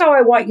here's how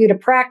I want you to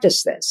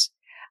practice this.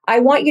 I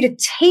want you to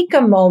take a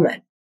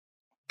moment,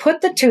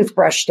 put the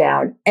toothbrush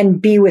down,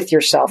 and be with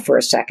yourself for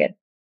a second.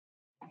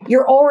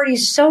 You're already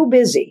so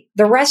busy.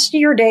 The rest of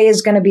your day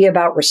is going to be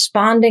about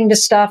responding to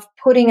stuff,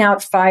 putting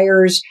out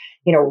fires,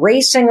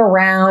 racing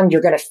around.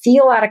 You're going to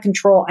feel out of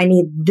control. I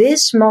need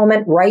this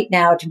moment right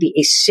now to be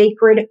a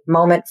sacred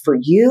moment for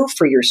you,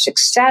 for your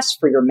success,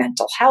 for your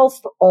mental health,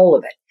 for all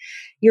of it.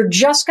 You're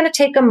just going to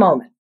take a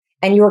moment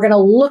and you're going to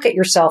look at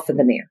yourself in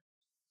the mirror.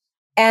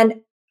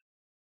 And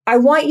I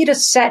want you to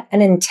set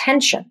an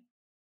intention.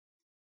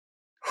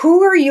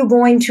 Who are you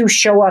going to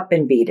show up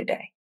and be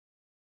today?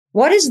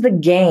 What is the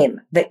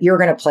game that you're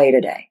going to play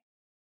today?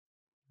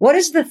 What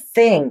is the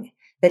thing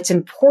that's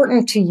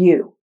important to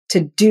you to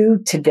do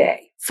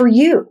today for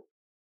you?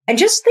 And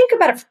just think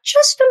about it for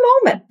just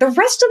a moment. The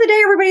rest of the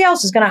day, everybody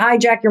else is going to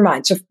hijack your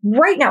mind. So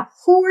right now,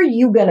 who are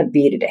you going to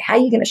be today? How are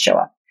you going to show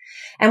up?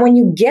 And when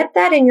you get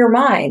that in your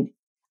mind,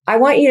 I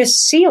want you to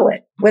seal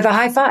it with a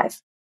high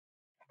five.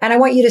 And I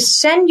want you to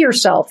send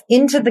yourself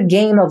into the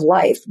game of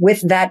life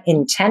with that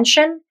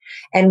intention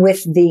and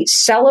with the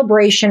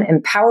celebration,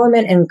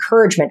 empowerment, and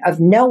encouragement of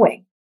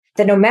knowing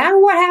that no matter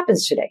what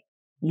happens today,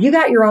 you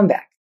got your own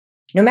back.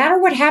 No matter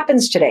what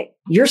happens today,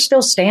 you're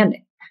still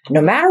standing.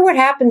 No matter what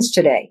happens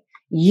today,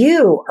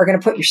 you are going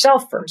to put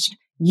yourself first.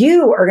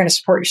 You are going to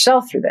support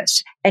yourself through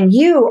this, and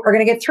you are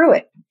going to get through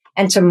it.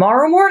 And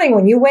tomorrow morning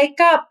when you wake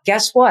up,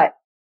 guess what?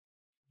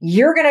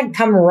 You're going to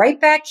come right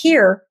back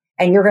here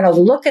and you're going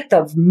to look at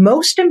the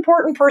most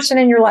important person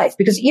in your life,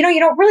 because, you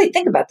don't really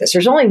think about this.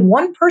 There's only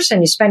one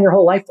person you spend your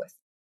whole life with.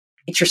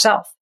 It's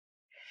yourself.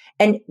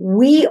 And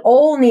we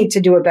all need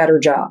to do a better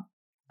job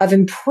of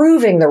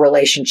improving the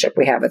relationship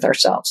we have with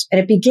ourselves.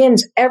 And it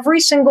begins every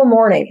single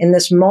morning in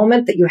this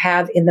moment that you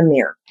have in the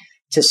mirror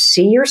to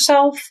see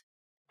yourself,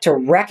 to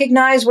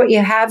recognize what you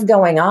have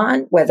going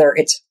on, whether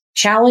it's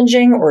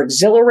challenging or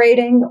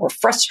exhilarating or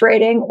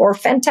frustrating or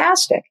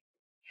fantastic.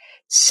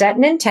 Set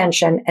an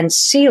intention and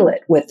seal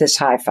it with this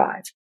high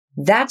five.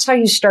 That's how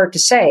you start to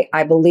say,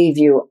 I believe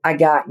you. I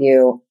got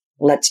you.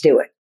 Let's do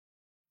it.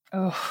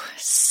 Oh,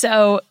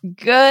 so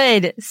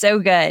good. So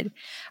good.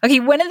 Okay.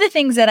 One of the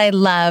things that I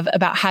love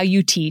about how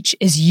you teach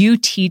is you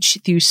teach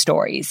through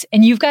stories,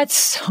 and you've got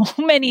so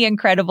many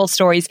incredible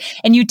stories,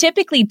 and you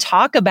typically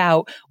talk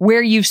about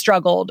where you've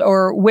struggled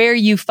or where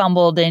you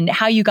fumbled and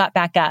how you got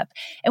back up.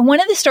 And one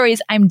of the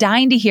stories I'm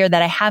dying to hear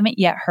that I haven't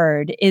yet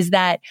heard is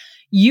that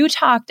you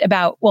talked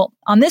about, well,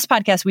 on this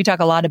podcast, we talk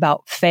a lot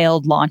about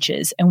failed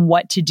launches and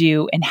what to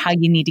do and how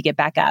you need to get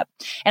back up.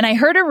 And I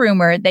heard a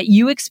rumor that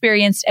you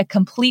experienced a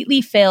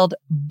completely failed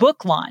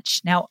book launch.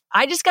 Now,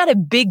 I just got a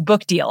big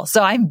book deal,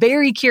 so I'm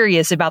very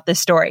curious about this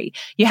story.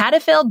 You had a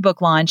failed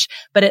book launch,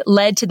 but it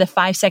led to the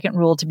 5-second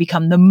rule to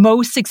become the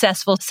most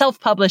successful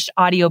self-published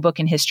audiobook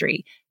in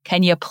history.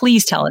 Can you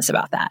please tell us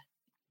about that?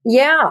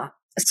 Yeah.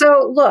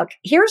 So look,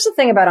 here's the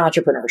thing about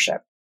entrepreneurship.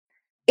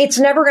 It's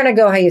never going to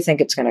go how you think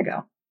it's going to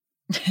go.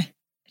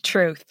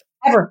 Truth.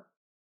 Ever.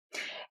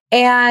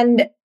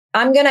 And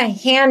I'm going to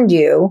hand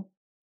you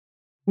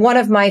one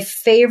of my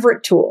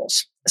favorite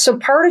tools. So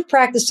part of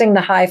practicing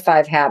the high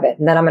five habit,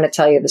 and then I'm going to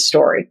tell you the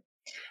story.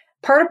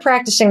 Part of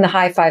practicing the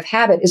high five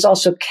habit is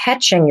also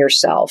catching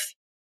yourself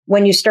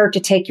when you start to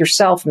take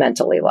yourself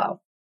mentally low.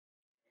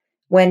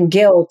 When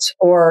guilt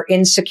or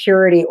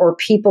insecurity or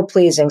people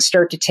pleasing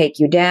start to take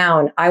you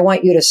down, I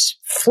want you to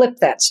flip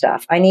that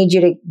stuff. I need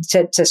you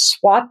to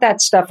swat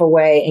that stuff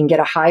away and get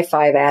a high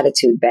five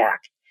attitude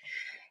back.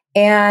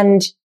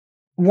 And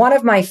one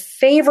of my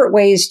favorite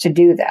ways to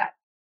do that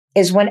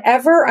is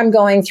whenever I'm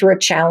going through a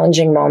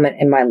challenging moment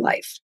in my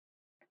life,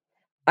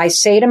 I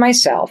say to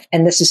myself,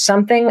 and this is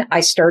something I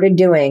started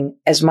doing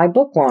as my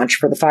book launch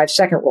for the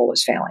 5-second rule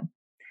was failing.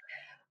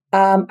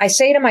 I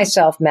say to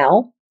myself,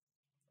 Mel,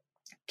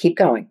 keep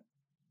going.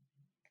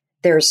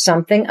 There's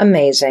something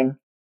amazing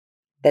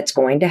that's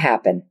going to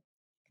happen.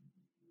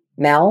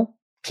 Mel,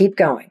 keep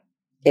going.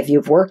 If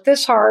you've worked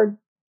this hard,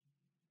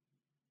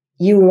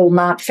 you will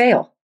not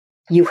fail.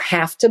 You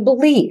have to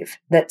believe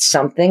that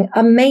something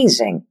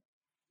amazing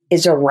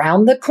is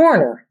around the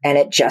corner and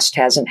it just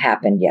hasn't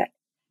happened yet.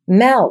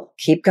 Mel,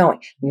 keep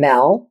going.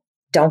 Mel,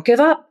 don't give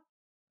up.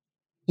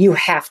 You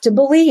have to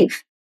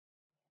believe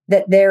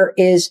that there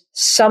is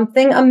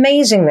something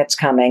amazing that's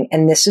coming,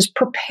 and this is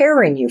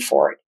preparing you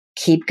for it.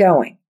 Keep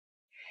going.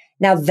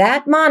 Now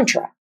that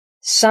mantra,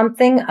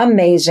 something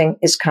amazing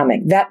is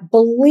coming, that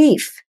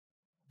belief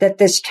that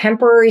this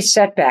temporary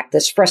setback,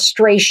 this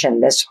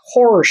frustration, this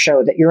horror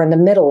show that you're in the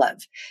middle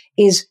of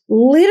is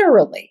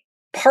literally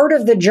part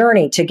of the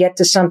journey to get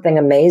to something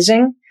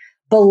amazing,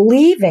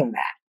 believing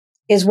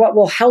that is what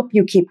will help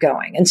you keep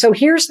going. And so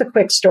here's the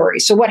quick story.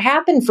 So what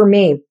happened for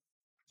me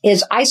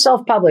is I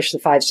self-published the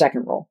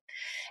 5-second rule.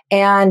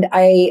 And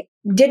I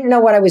didn't know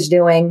what I was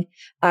doing.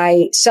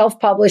 I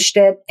self-published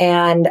it,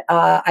 and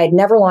I'd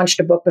never launched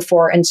a book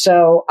before. And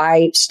so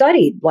I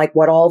studied like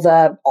what all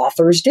the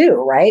authors do,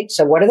 right?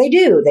 So what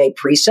do? They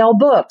pre-sell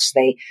books.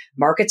 They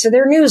market to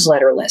their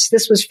newsletter list.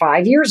 This was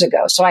 5 years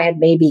ago. So I had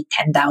maybe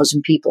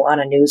 10,000 people on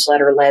a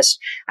newsletter list.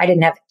 I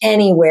didn't have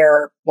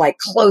anywhere like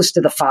close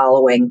to the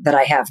following that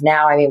I have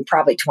now. I mean,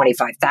 probably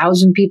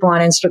 25,000 people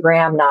on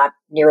Instagram, not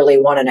nearly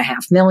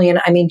 1.5 million.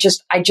 I mean,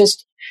 I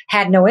just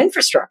had no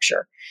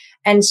infrastructure.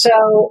 And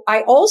so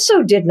I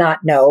also did not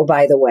know,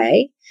 by the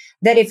way,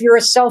 that if you're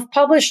a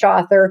self-published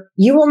author,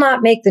 you will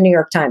not make the New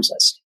York Times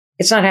list.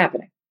 It's not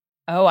happening.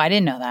 Oh, I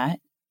didn't know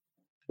that.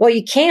 Well,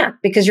 you can't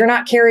because you're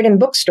not carried in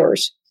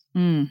bookstores.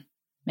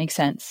 Makes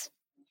sense.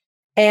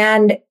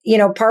 And,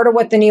 part of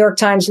what the New York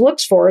Times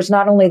looks for is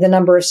not only the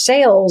number of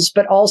sales,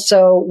 but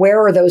also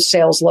where are those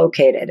sales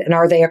located? And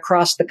are they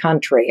across the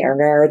country?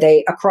 And are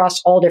they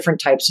across all different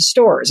types of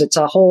stores? It's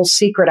a whole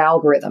secret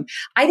algorithm.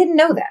 I didn't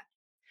know that.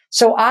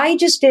 So I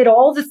just did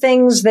all the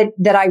things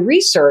that I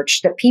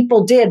researched that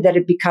people did that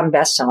had become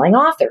best-selling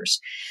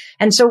authors.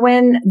 And so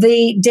when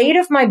the date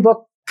of my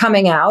book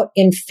coming out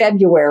in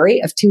February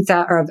of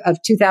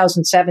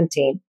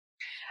 2017,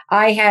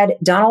 I had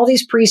done all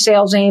these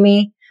pre-sales,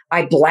 Amy.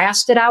 I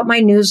blasted out my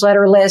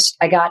newsletter list.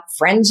 I got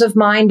friends of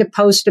mine to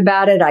post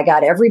about it. I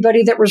got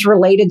everybody that was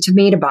related to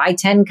me to buy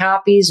 10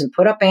 copies and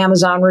put up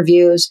Amazon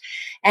reviews.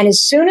 And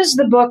as soon as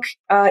the book,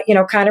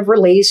 kind of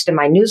released and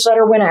my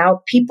newsletter went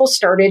out, people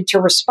started to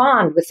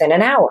respond within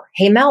an hour.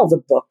 Hey, Mel,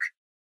 the book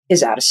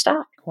is out of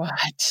stock.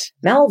 What?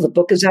 Mel, the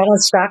book is out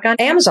of stock on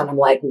Amazon. I'm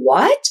like,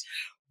 what?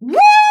 Woo!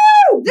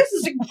 This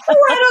is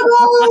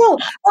incredible!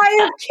 I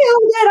have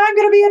killed it! I'm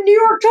going to be a New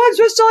York Times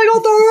bestselling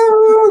author!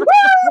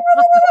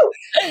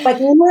 Woo! Like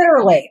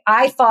literally,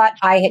 I thought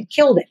I had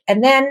killed it.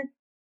 And then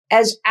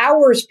as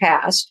hours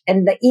passed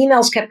and the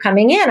emails kept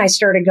coming in, I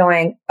started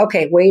going,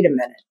 okay, wait a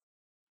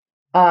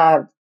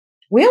minute.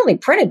 We only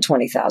printed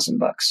 20,000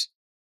 books.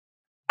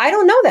 I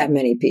don't know that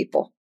many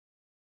people.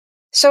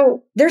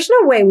 So there's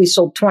no way we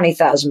sold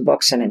 20,000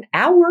 books in an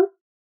hour.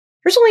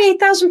 There's only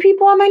 8,000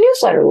 people on my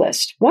newsletter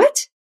list.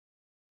 What?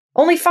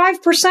 Only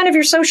 5% of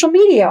your social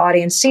media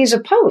audience sees a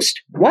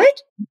post.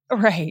 What?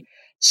 Right.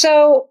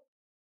 So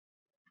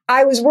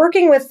I was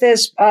working with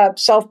this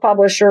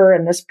self-publisher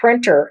and this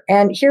printer,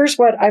 and here's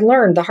what I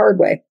learned the hard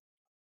way.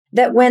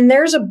 That when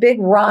there's a big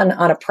run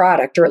on a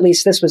product, or at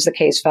least this was the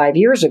case 5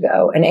 years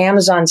ago, and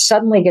Amazon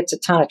suddenly gets a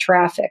ton of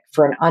traffic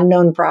for an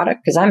unknown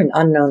product, because I'm an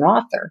unknown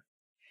author,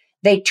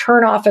 they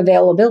turn off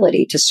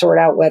availability to sort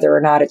out whether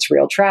or not it's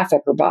real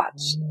traffic or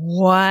bots.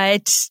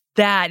 What?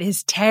 That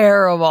is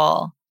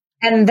terrible.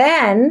 And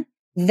then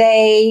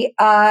they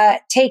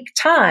take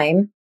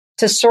time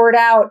to sort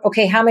out,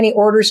 okay, how many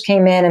orders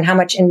came in and how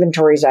much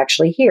inventory is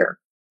actually here.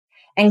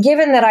 And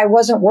given that I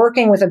wasn't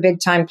working with a big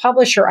time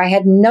publisher, I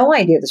had no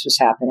idea this was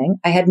happening.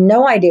 I had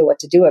no idea what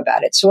to do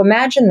about it. So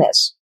imagine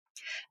this.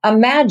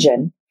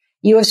 Imagine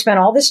you have spent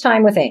all this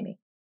time with Amy.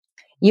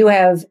 You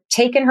have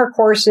taken her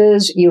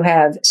courses. You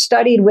have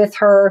studied with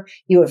her.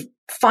 You have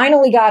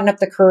finally gotten up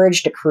the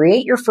courage to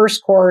create your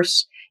first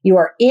course. You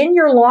are in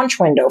your launch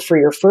window for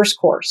your first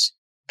course.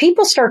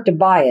 People start to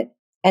buy it.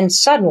 And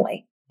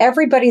suddenly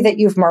everybody that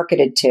you've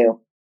marketed to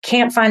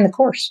can't find the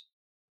course.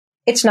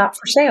 It's not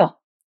for sale.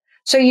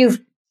 So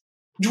you've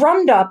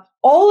drummed up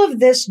all of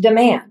this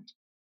demand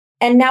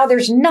and now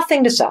there's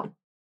nothing to sell.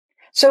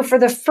 So for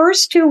the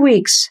first 2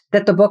 weeks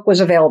that the book was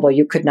available,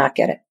 you could not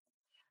get it.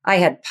 I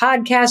had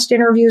podcast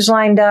interviews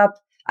lined up.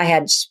 I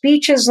had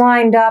speeches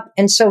lined up.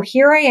 And so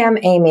here I am,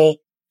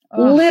 Amy,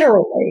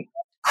 literally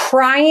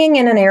crying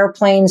in an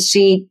airplane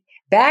seat,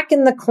 back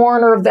in the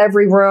corner of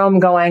every room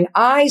going,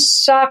 I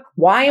suck.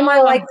 Why am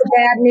I like the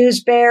bad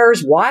news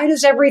bears? Why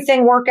does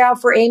everything work out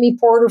for Amy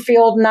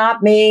Porterfield,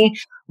 not me?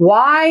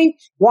 Why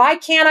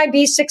can't I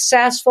be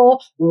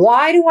successful?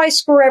 Why do I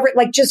screw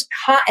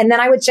and then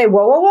I would say,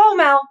 whoa,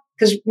 Mel.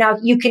 Because now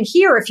you can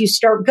hear if you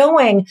start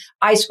going,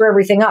 I screw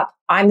everything up.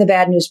 I'm the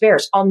bad news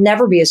bears. I'll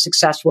never be as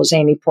successful as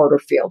Amy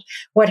Porterfield.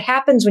 What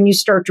happens when you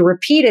start to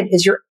repeat it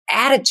is your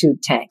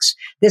attitude tanks.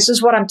 This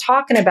is what I'm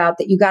talking about,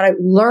 that you got to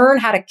learn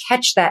how to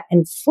catch that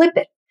and flip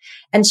it.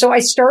 And so I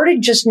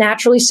started just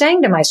naturally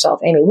saying to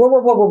myself, Amy,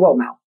 whoa,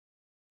 Mel.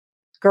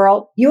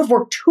 Girl, you have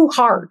worked too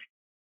hard.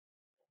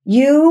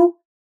 You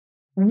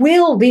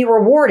will be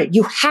rewarded.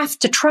 You have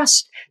to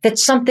trust that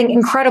something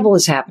incredible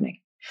is happening.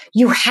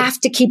 You have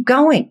to keep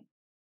going.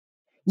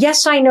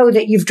 Yes, I know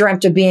that you've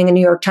dreamt of being a New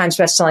York Times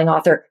bestselling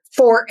author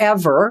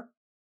forever.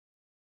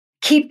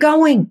 Keep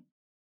going.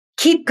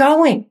 Keep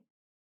going.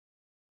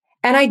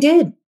 And I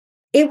did.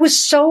 It was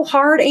so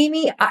hard,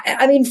 Amy.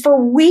 I mean,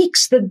 for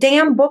weeks, the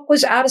damn book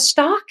was out of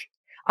stock.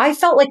 I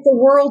felt like the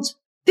world's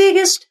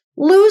biggest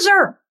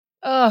loser.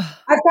 I've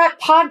got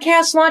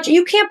podcasts launching.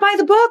 You can't buy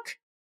the book.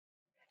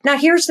 Now,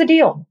 here's the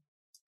deal.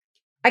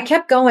 I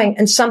kept going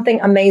and something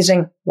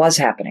amazing was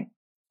happening.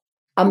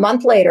 A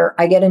month later,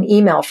 I get an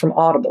email from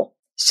Audible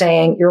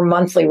saying your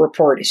monthly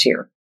report is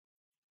here.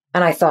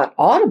 And I thought,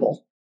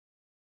 Audible?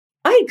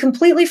 I had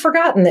completely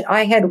forgotten that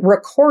I had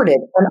recorded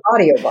an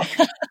audiobook.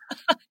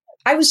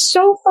 I was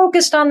so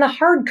focused on the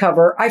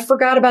hardcover, I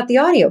forgot about the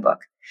audiobook.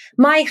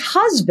 My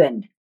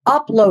husband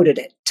uploaded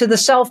it to the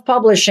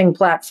self-publishing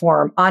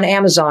platform on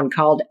Amazon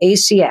called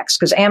ACX,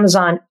 because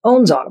Amazon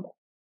owns Audible.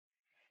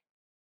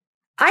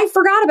 I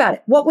forgot about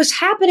it. What was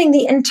happening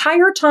the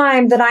entire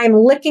time that I am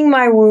licking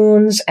my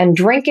wounds and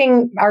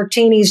drinking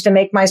martinis to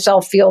make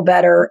myself feel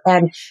better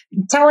and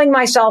telling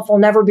myself I'll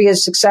never be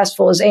as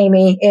successful as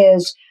Amy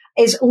is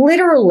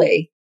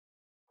literally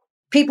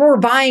people were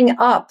buying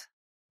up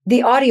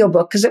the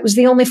audiobook because it was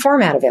the only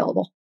format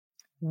available.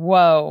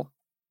 Whoa.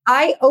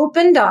 I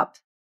opened up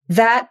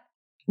that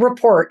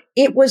report.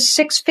 It was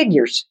 6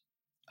 figures.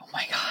 Oh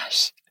my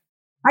gosh.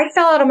 I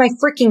fell out of my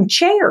freaking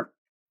chair.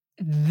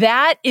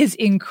 That is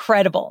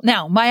incredible.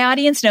 Now, my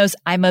audience knows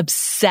I'm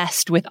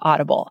obsessed with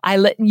Audible. I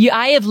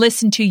have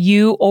listened to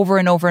you over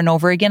and over and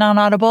over again on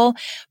Audible,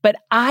 but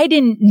I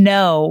didn't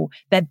know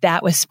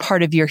that was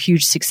part of your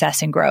huge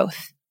success and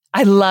growth.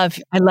 I love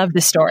the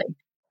story.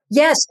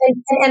 Yes.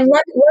 And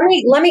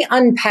let me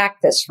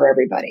unpack this for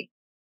everybody,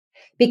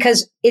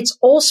 because it's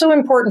also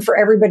important for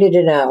everybody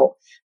to know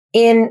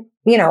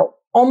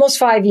almost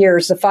 5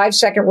 years, the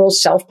 5-Second Rule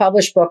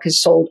self-published book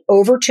has sold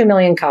over 2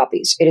 million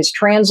copies. It is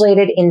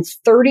translated in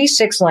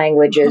 36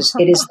 languages.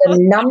 It is the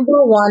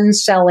number one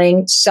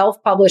selling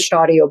self-published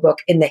audiobook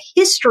in the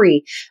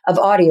history of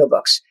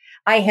audiobooks.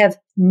 I have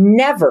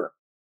never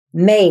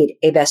made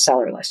a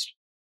bestseller list.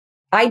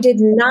 I did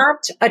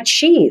not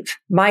achieve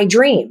my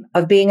dream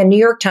of being a New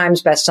York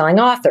Times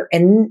bestselling author.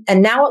 And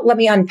now let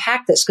me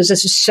unpack this because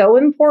this is so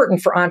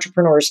important for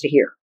entrepreneurs to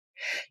hear.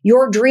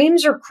 Your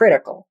dreams are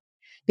critical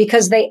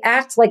because they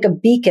act like a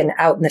beacon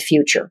out in the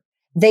future.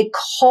 They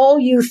call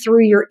you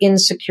through your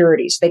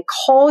insecurities. They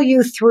call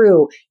you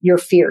through your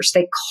fears.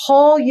 They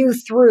call you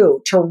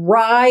through to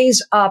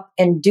rise up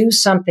and do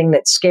something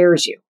that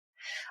scares you.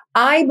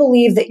 I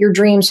believe that your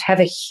dreams have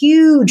a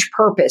huge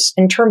purpose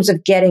in terms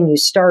of getting you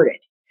started,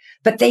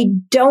 but they're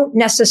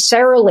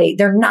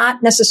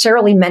not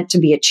necessarily meant to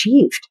be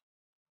achieved.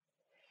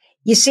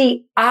 You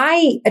see,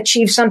 I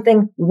achieved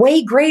something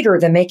way greater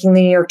than making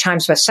the New York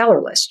Times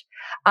bestseller list.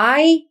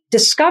 I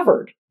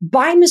discovered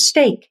by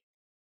mistake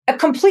a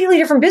completely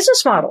different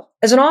business model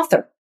as an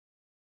author.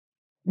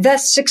 The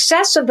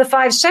success of the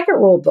 5-Second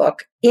Rule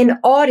book in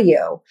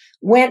audio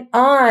went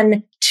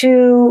on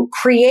to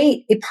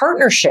create a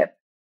partnership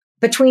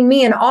between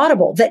me and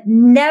Audible that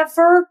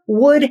never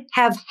would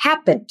have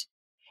happened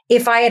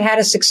if I had had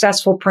a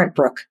successful print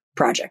book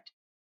project.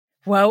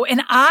 Whoa.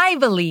 And I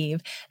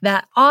believe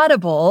that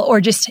Audible, or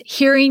just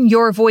hearing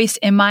your voice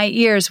in my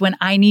ears when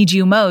I need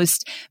you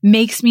most,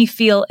 makes me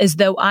feel as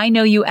though I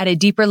know you at a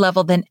deeper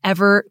level than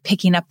ever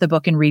picking up the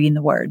book and reading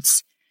the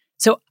words.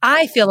 So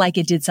I feel like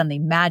it did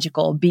something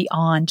magical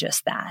beyond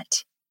just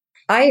that.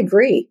 I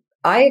agree.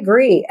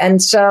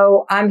 And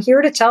so I'm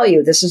here to tell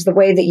you, this is the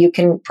way that you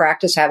can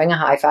practice having a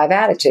high five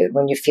attitude.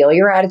 When you feel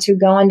your attitude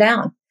going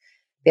down,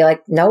 be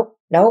like, nope,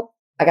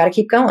 I got to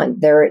keep going.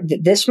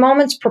 This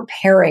moment's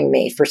preparing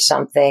me for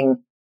something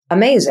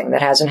amazing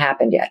that hasn't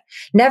happened yet.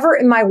 Never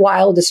in my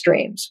wildest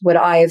dreams would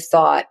I have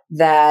thought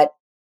that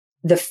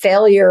the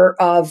failure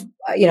of,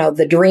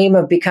 the dream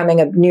of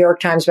becoming a New York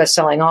Times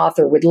bestselling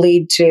author would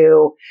lead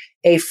to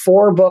a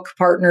 4-book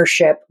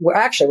partnership. We're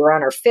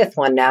on our 5th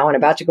one now and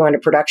about to go into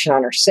production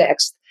on our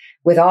 6th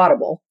with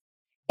Audible,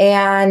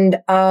 and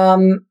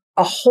a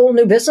whole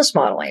new business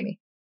model, Amy,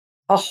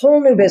 a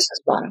whole new business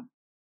model.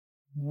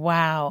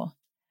 Wow.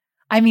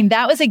 I mean,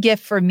 that was a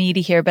gift for me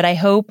to hear, but I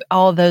hope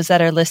all of those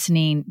that are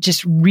listening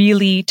just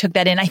really took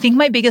that in. I think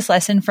my biggest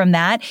lesson from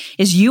that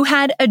is you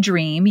had a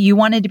dream. You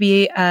wanted to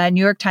be a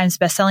New York Times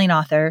bestselling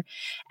author.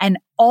 And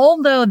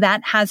although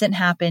that hasn't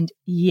happened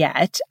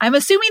yet, I'm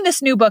assuming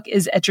this new book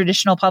is a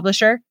traditional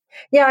publisher.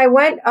 Yeah, I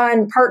went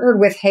and partnered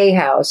with Hay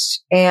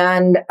House,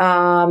 and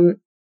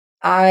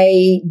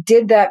I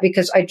did that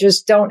because I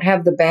just don't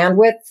have the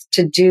bandwidth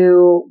to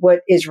do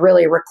what is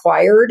really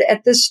required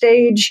at this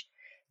stage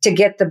to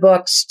get the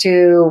books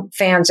to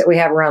fans that we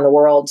have around the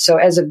world. So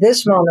as of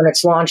this moment,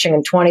 it's launching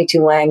in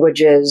 22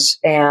 languages,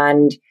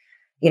 and,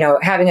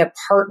 having a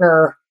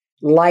partner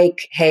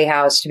like Hay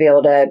House to be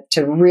able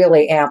to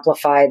really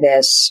amplify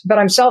this. But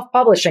I'm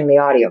self-publishing the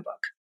audiobook.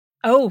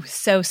 Oh,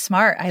 so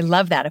smart. I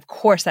love that. Of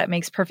course, that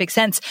makes perfect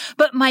sense.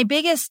 But my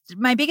biggest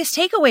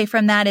takeaway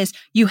from that is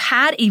you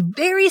had a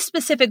very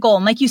specific goal.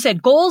 And like you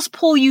said, goals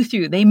pull you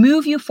through. They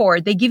move you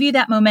forward. They give you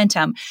that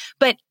momentum.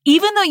 But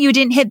even though you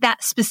didn't hit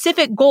that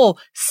specific goal,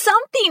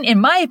 something,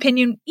 in my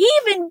opinion,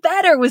 even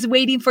better was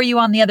waiting for you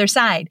on the other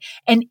side.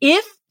 And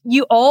if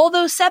all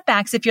those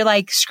setbacks, if you're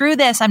like, screw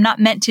this, I'm not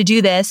meant to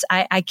do this,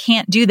 I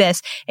can't do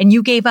this, and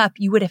you gave up,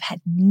 you would have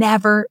had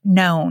never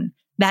known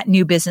that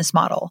new business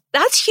model.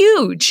 That's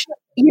huge.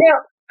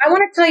 I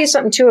want to tell you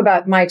something too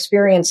about my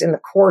experience in the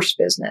course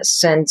business,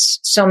 since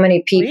so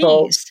many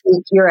people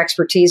seek your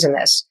expertise in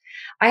this.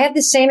 I had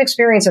the same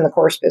experience in the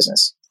course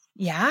business.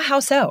 Yeah. How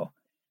so?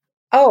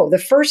 Oh, the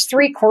first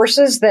 3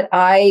 courses that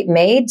I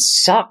made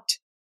sucked.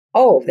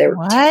 Oh, they were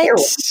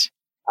terrible.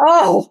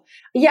 Oh,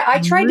 yeah. I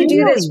tried to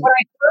do this when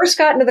I first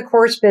got into the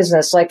course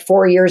business, like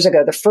 4 years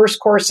ago. The first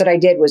course that I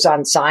did was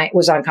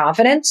on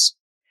confidence.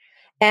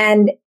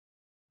 And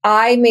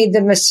I made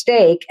the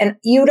mistake, and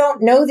you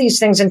don't know these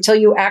things until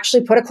you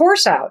actually put a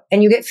course out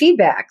and you get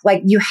feedback.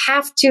 Like, you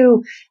have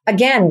to,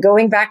 again,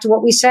 going back to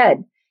what we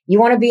said, you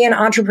want to be in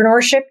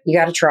entrepreneurship, you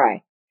got to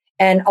try.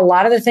 And a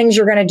lot of the things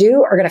you're going to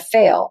do are going to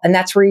fail. And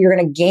that's where you're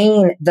going to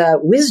gain the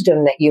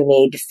wisdom that you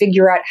need to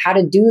figure out how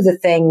to do the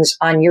things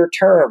on your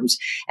terms.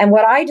 And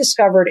what I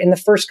discovered in the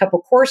first couple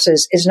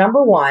courses is,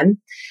 number one,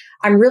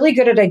 I'm really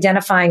good at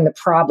identifying the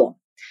problem,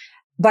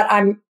 but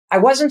I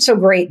wasn't so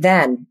great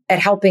then at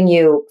helping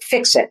you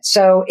fix it.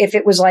 So if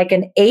it was like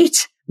an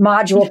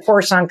 8-module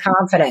course on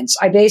confidence,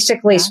 I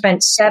basically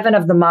spent 7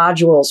 of the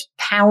modules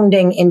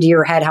pounding into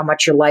your head how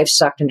much your life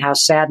sucked and how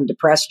sad and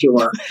depressed you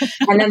were.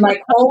 And then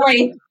like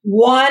only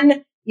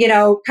one,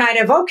 kind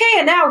of, okay,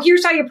 and now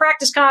here's how you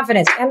practice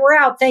confidence. And we're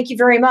out. Thank you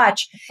very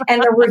much.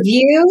 And the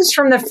reviews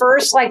from the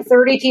first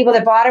 30 people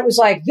that bought it was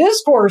like,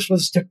 this course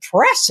was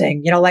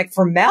depressing, like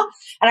from Mel.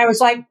 And I was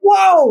like,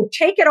 whoa,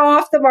 take it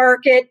off the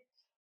market.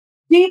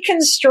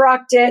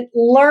 Deconstruct it,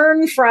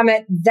 learn from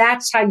it.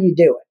 That's how you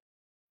do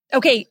it.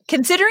 Okay,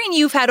 considering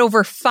you've had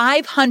over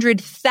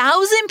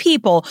 500,000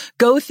 people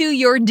go through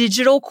your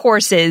digital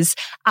courses,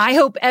 I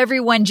hope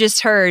everyone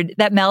just heard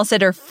that Mel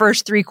said her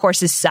first 3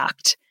 courses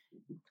sucked.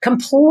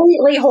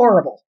 Completely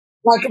horrible.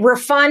 Like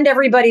refund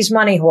everybody's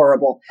money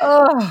horrible.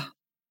 Oh.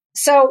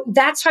 So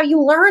that's how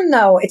you learn,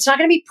 though. It's not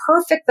going to be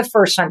perfect the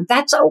first time.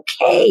 That's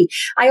okay.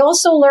 I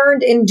also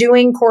learned in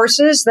doing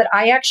courses that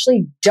I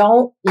actually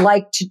don't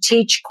like to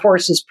teach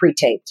courses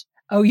pre-taped.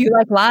 Oh, you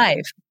like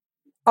live?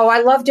 Oh,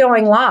 I love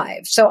doing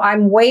live. So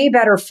I'm way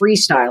better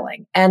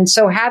freestyling. And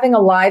so having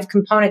a live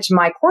component to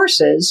my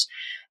courses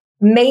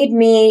made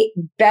me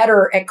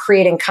better at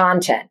creating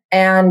content.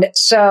 And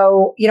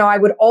so, I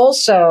would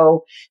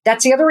also,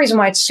 that's the other reason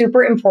why it's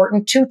super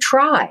important to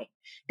try.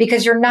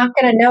 Because you're not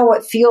going to know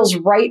what feels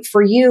right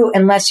for you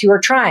unless you are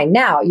trying.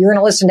 Now, you're going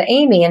to listen to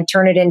Amy and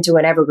turn it into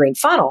an evergreen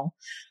funnel.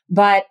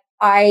 But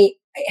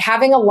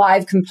having a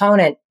live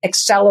component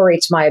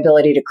accelerates my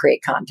ability to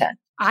create content.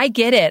 I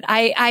get it.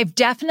 I've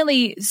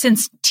definitely,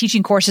 since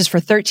teaching courses for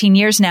 13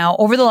 years now,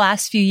 over the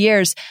last few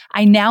years,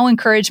 I now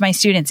encourage my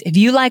students, if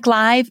you like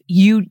live,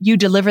 you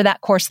deliver that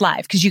course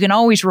live, because you can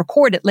always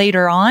record it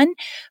later on.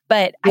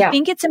 But yeah. I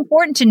think it's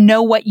important to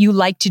know what you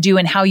like to do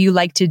and how you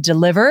like to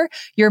deliver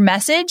your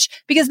message,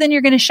 because then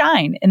you're going to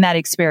shine in that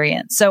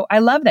experience. So I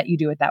love that you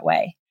do it that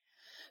way.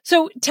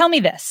 So tell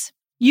me this.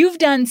 You've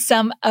done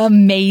some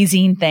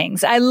amazing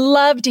things. I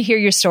love to hear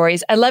your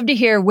stories. I love to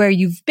hear where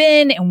you've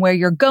been and where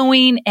you're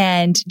going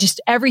and just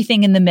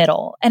everything in the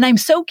middle. And I'm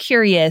so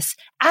curious,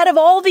 out of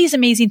all these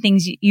amazing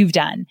things you've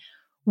done,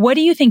 what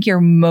do you think you're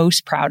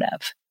most proud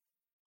of?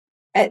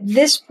 At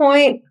this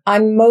point,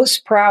 I'm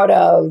most proud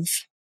of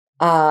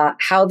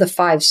how the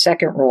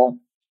 5-second rule,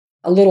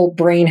 a little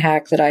brain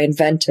hack that I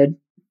invented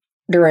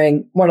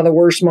during one of the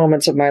worst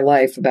moments of my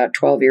life about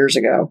 12 years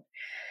ago,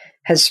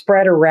 has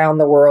spread around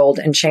the world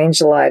and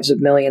changed the lives of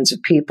millions of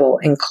people,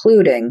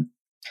 including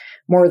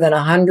more than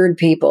 100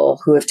 people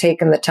who have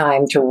taken the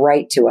time to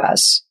write to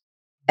us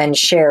and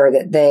share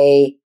that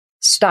they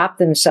stopped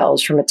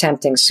themselves from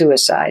attempting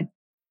suicide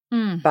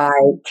by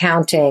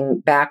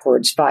counting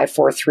backwards 5,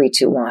 4, 3,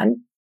 2,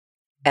 1,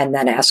 and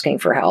then asking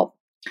for help.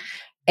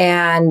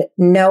 And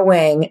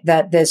knowing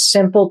that this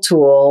simple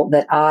tool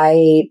that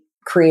I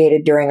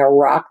created during a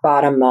rock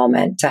bottom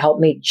moment to help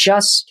me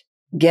just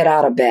get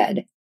out of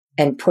bed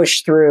and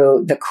push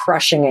through the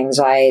crushing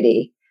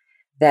anxiety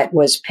that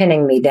was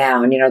pinning me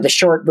down. The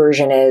short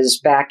version is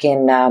back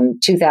in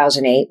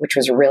 2008, which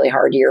was a really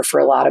hard year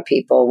for a lot of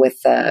people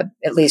with, at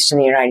least in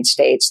the United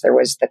States, there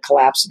was the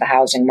collapse of the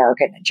housing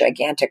market and a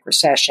gigantic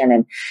recession.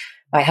 And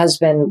my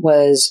husband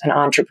was an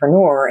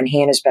entrepreneur, and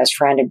he and his best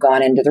friend had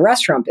gone into the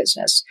restaurant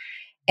business.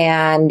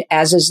 And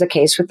as is the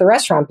case with the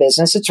restaurant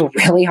business, it's a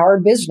really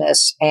hard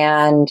business.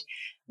 And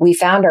we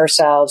found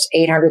ourselves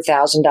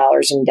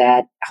 $800,000 in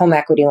debt, home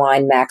equity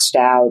line maxed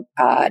out,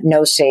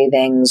 no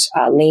savings,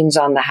 liens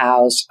on the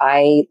house.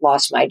 I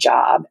lost my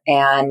job,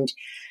 and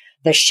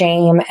the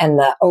shame and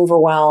the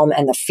overwhelm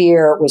and the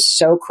fear was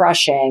so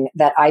crushing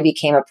that I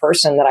became a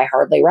person that I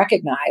hardly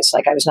recognized.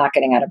 Like, I was not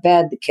getting out of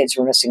bed. The kids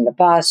were missing the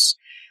bus.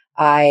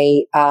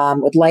 I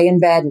would lay in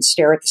bed and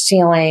stare at the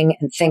ceiling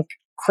and think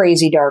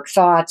crazy, dark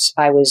thoughts.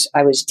 I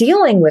was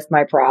dealing with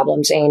my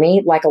problems,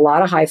 Amy, like a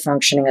lot of high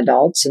functioning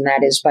adults. And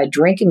that is by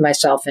drinking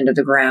myself into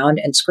the ground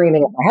and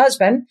screaming at my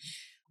husband.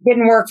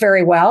 Didn't work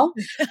very well.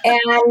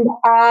 And,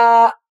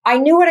 I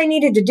knew what I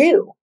needed to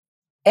do.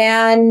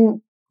 And,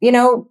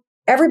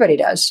 everybody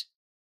does.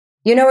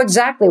 You know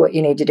exactly what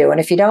you need to do. And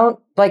if you don't,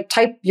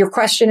 type your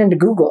question into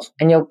Google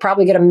and you'll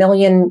probably get a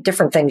million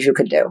different things you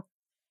could do.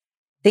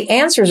 The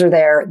answers are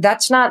there.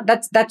 That's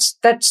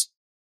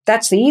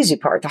the easy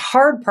part. The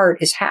hard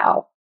part is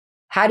how.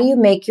 How do you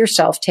make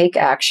yourself take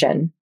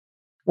action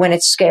when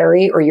it's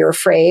scary or you're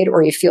afraid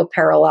or you feel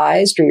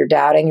paralyzed or you're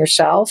doubting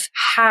yourself?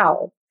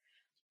 How?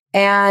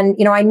 And,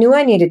 I knew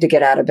I needed to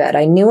get out of bed.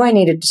 I knew I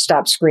needed to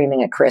stop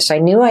screaming at Chris. I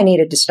knew I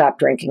needed to stop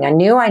drinking. I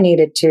knew I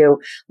needed to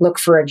look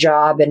for a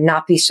job and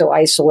not be so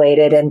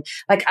isolated. And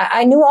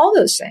I knew all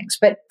those things.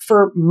 But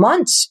for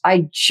months,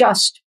 I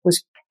just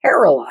was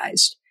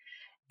paralyzed.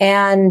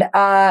 And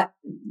I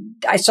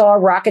saw a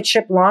rocket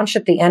ship launch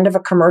at the end of a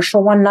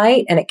commercial one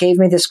night, and it gave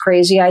me this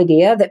crazy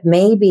idea that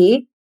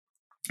maybe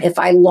if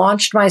I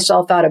launched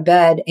myself out of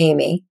bed,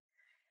 Amy,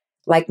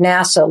 like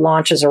NASA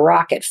launches a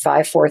rocket,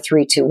 5, 4,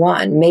 3, 2,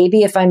 1,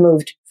 maybe if I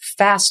moved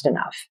fast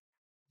enough,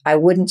 I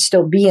wouldn't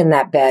still be in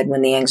that bed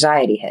when the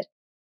anxiety hit.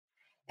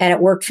 And it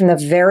worked from the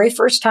very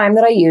first time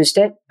that I used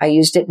it. I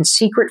used it in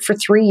secret for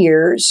 3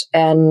 years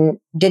and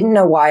didn't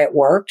know why it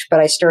worked,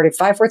 but I started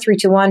 5, 4, 3,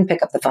 2, 1,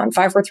 pick up the phone.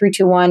 5, 4, 3,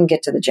 2, 1,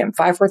 get to the gym.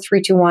 5, 4,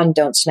 3, 2, 1,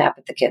 don't snap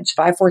at the kids.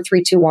 5, 4,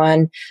 3, 2,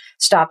 1,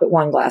 stop at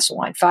 1 glass of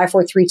wine. 5,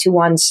 4, 3, 2,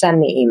 1,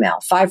 send the email.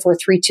 5, 4,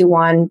 3, 2,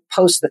 1,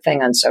 post the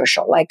thing on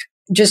social.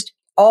 Just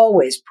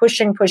always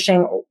pushing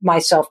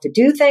myself to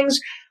do things,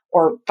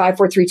 or 5,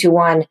 4, 3, 2,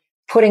 1,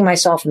 putting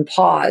myself in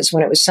pause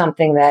when it was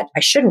something that I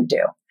shouldn't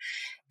do.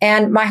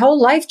 And my whole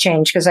life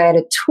changed because I had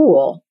a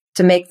tool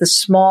to make the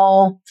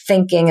small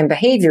thinking and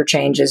behavior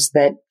changes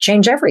that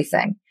change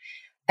everything.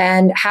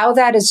 and how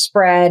that is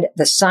spread,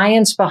 the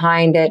science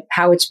behind it,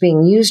 how it's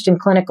being used in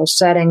clinical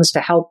settings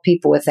to help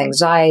people with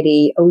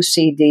anxiety,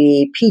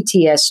 OCD,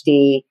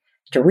 PTSD,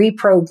 to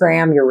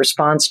reprogram your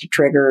response to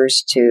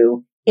triggers,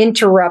 to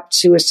interrupt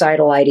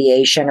suicidal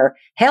ideation, or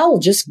hell,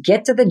 just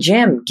get to the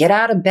gym, get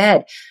out of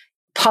bed,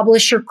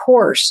 publish your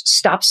course,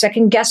 stop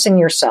second guessing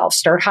yourself,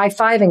 start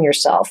high-fiving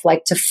yourself,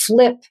 like to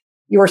flip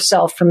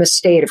yourself from a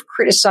state of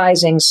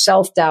criticizing,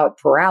 self-doubt,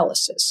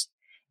 paralysis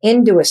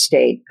into a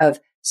state of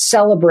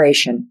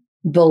celebration,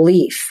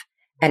 belief,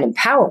 and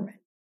empowerment.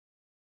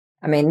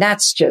 I mean,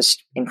 that's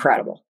just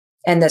incredible.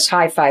 And this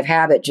high five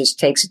habit just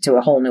takes it to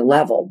a whole new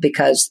level,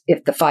 because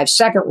if the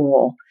 5-second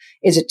rule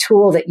is a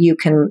tool that you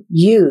can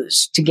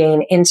use to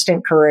gain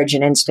instant courage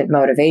and instant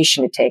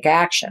motivation to take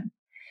action,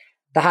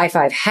 the high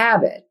five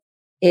habit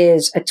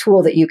is a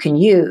tool that you can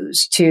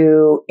use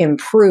to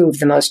improve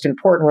the most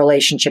important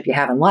relationship you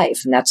have in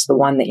life. And that's the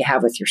one that you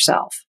have with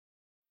yourself.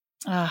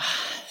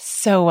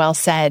 So well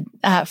said.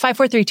 5,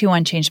 4, 3, 2,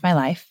 1 changed my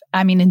life.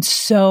 I mean, in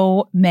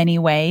so many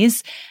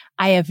ways.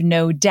 I have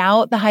no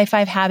doubt the high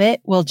five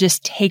habit will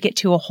just take it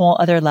to a whole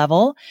other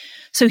level.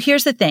 So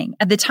here's the thing.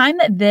 At the time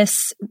that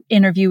this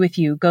interview with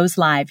you goes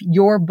live,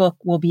 your book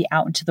will be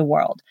out into the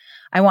world.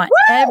 I want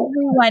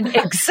everyone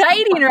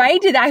exciting,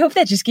 right? I hope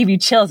that just gave you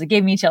chills. It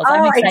gave me chills.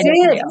 I'm excited.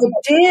 It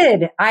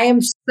did. I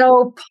am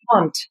so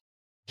pumped.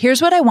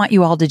 Here's what I want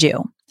you all to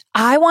do.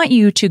 I want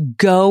you to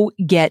go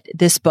get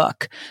this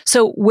book.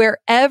 So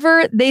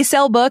wherever they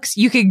sell books,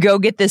 you can go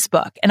get this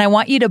book. And I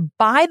want you to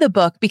buy the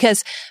book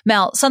because,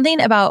 Mel,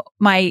 something about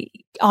my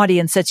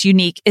audience that's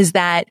unique is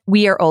that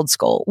we are old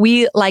school.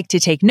 We like to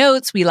take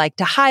notes. We like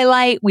to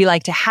highlight. We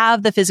like to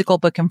have the physical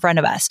book in front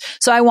of us.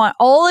 So I want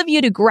all of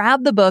you to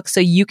grab the book so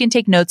you can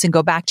take notes and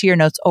go back to your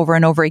notes over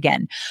and over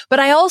again. But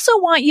I also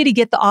want you to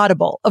get the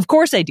Audible. Of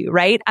course I do,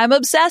 right? I'm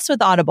obsessed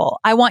with Audible.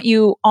 I want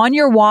you on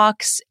your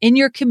walks, in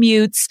your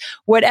commutes,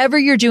 whatever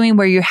you're doing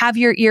where you have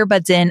your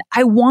earbuds in.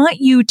 I want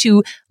you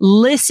to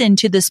listen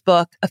to this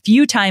book a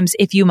few times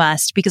if you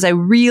must, because I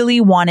really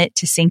want it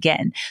to sink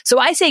in. So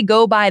I say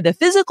go buy the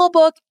physical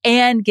book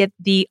and get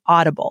the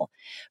Audible.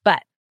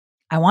 But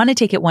I want to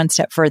take it one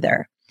step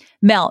further.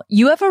 Mel,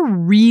 you have a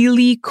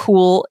really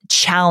cool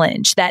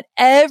challenge that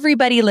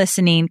everybody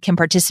listening can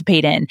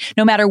participate in.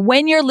 No matter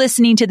when you're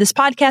listening to this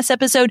podcast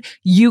episode,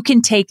 you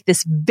can take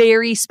this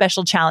very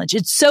special challenge.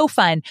 It's so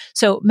fun.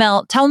 So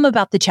Mel, tell them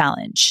about the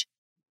challenge.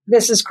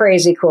 This is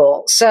crazy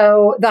cool.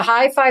 So the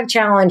High Five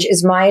Challenge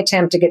is my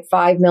attempt to get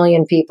 5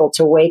 million people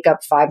to wake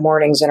up 5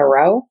 mornings in a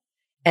row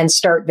and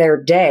start their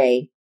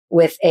day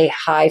with a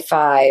high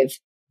five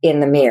in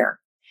the mirror.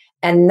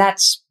 And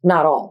that's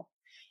not all.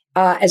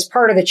 As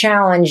part of the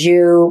challenge,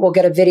 you will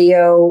get a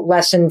video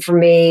lesson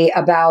from me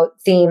about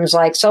themes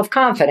like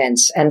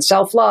self-confidence and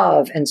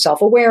self-love and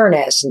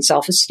self-awareness and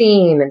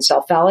self-esteem and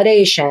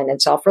self-validation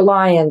and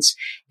self-reliance.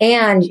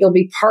 And you'll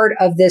be part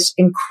of this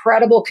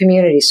incredible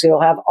community. So you'll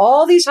have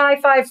all these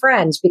high five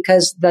friends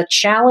because the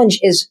challenge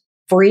is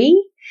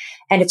free.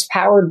 And it's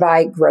powered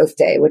by Growth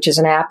Day, which is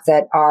an app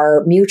that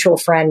our mutual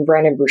friend,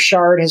 Brendon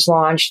Burchard, has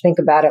launched. Think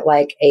about it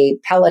like a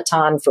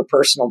Peloton for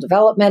personal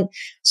development.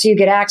 So you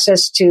get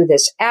access to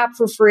this app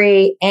for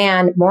free.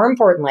 And more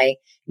importantly,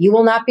 you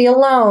will not be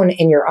alone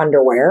in your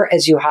underwear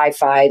as you high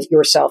five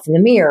yourself in the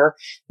mirror.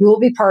 You will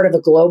be part of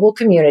a global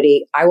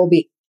community. I will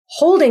be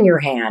holding your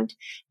hand.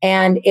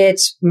 And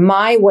it's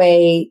my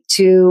way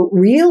to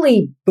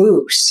really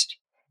boost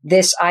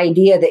this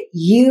idea that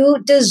you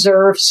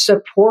deserve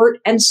support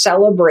and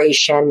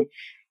celebration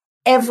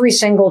every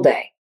single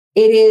day.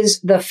 It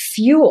is the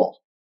fuel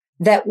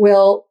that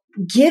will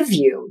give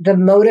you the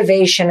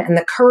motivation and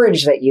the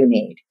courage that you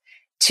need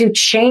to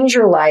change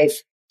your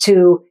life,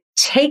 to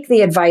take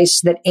the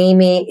advice that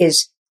Amy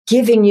is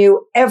giving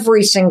you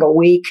every single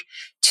week,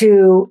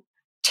 to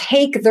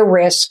take the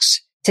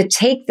risks, to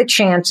take the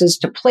chances,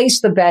 to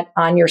place the bet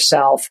on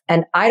yourself.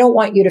 And I don't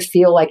want you to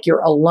feel like you're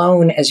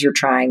alone as you're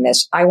trying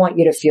this. I want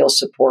you to feel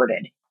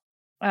supported.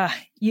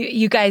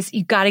 You guys,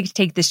 you got to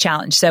take this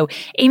challenge. So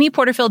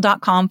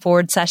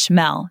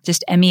amyporterfield.com/Mel,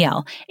 just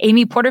MEL,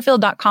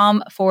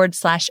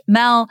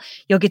 amyporterfield.com/Mel.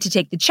 You'll get to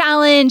take the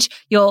challenge.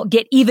 You'll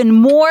get even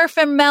more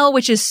from Mel,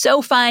 which is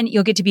so fun.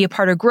 You'll get to be a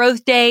part of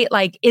Growth Day.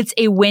 Like it's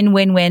a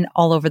win-win-win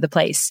all over the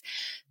place.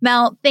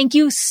 Mel, thank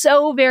you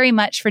so very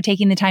much for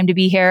taking the time to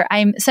be here.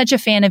 I'm such a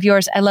fan of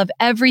yours. I love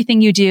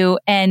everything you do.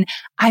 And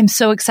I'm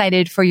so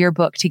excited for your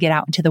book to get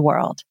out into the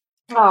world.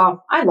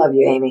 Oh, I love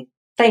you, Amy.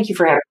 Thank you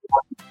for having me.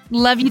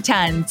 Love you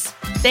tons.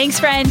 Thanks,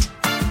 friend.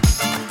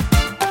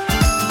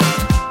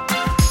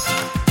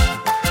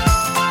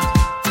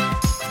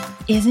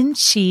 Isn't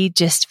she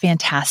just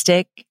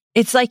fantastic?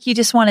 It's like you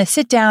just want to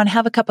sit down,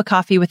 have a cup of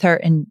coffee with her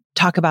and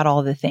talk about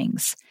all the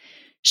things.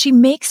 She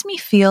makes me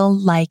feel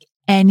like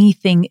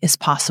anything is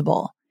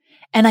possible.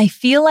 And I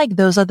feel like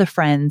those are the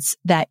friends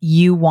that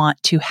you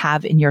want to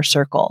have in your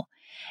circle.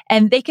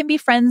 And they can be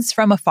friends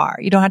from afar.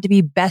 You don't have to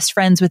be best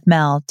friends with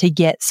Mel to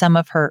get some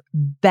of her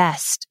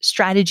best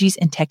strategies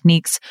and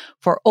techniques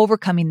for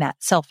overcoming that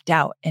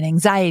self-doubt and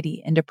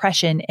anxiety and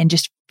depression and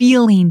just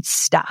feeling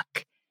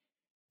stuck.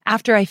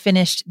 After I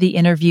finished the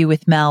interview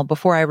with Mel,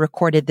 before I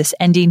recorded this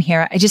ending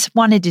here, I just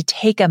wanted to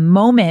take a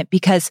moment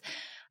because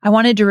I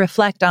wanted to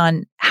reflect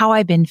on how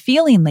I've been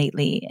feeling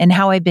lately and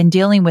how I've been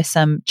dealing with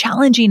some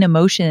challenging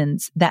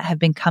emotions that have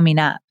been coming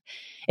up.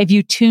 If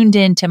you tuned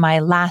into my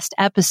last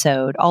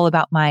episode all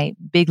about my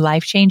big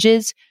life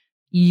changes,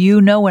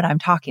 you know what I'm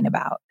talking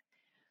about.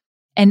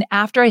 And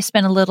after I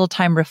spent a little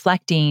time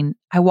reflecting,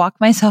 I walked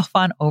myself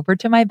on over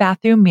to my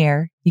bathroom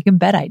mirror. You can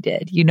bet I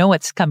did. You know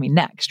what's coming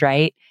next,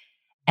 right?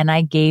 And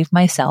I gave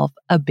myself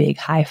a big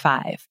high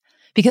five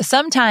because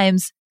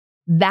sometimes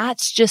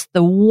that's just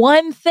the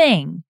one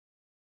thing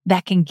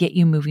that can get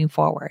you moving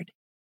forward.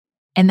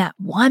 And that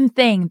one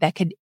thing that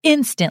could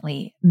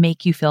instantly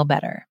make you feel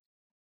better.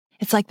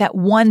 It's like that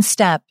one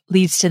step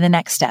leads to the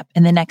next step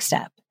and the next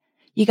step.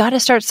 You got to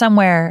start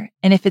somewhere.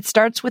 And if it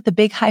starts with a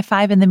big high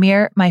five in the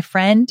mirror, my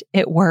friend,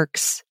 it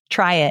works.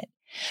 Try it.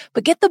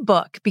 But get the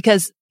book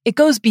because it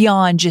goes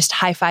beyond just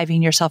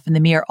high-fiving yourself in the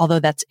mirror, although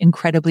that's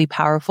incredibly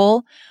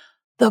powerful.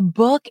 The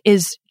book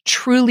is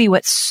truly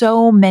what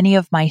so many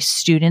of my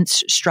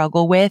students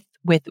struggle with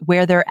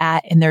where they're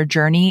at in their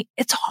journey.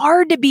 It's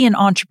hard to be an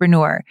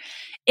entrepreneur.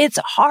 It's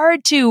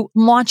hard to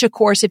launch a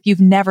course if you've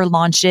never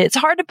launched it. It's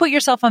hard to put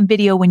yourself on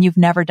video when you've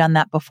never done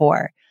that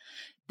before.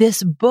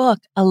 This book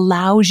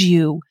allows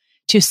you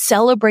to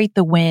celebrate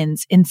the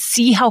wins and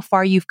see how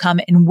far you've come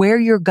and where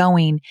you're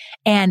going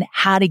and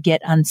how to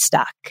get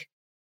unstuck.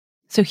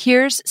 So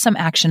here's some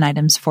action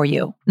items for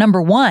you.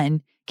 Number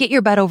 1, get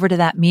your butt over to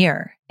that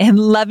mirror and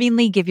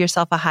lovingly give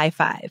yourself a high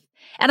five.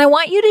 And I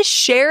want you to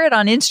share it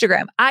on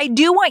Instagram. I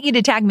do want you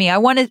to tag me. I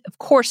want to, of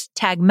course,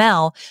 tag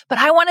Mel, but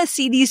I want to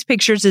see these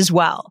pictures as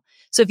well.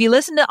 So if you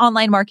listen to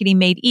Online Marketing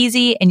Made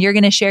Easy and you're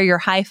going to share your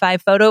high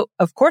five photo,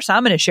 of course,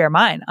 I'm going to share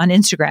mine on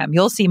Instagram.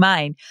 You'll see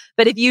mine.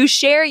 But if you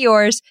share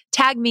yours,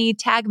 tag me,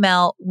 tag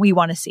Mel, we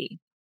want to see.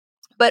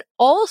 But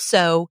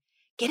also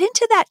get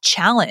into that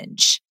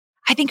challenge.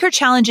 I think her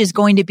challenge is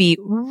going to be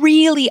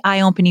really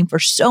eye-opening for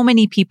so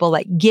many people,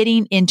 like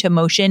getting into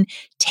motion,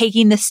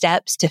 taking the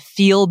steps to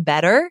feel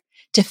better,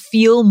 to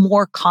feel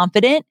more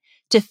confident,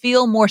 to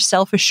feel more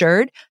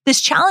self-assured.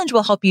 This challenge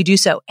will help you do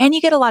so. And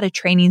you get a lot of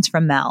trainings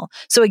from Mel.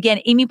 So again,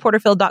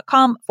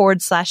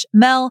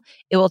 amyporterfield.com/Mel.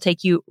 It will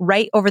take you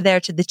right over there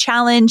to the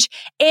challenge.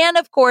 And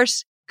of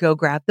course, go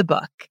grab the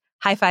book,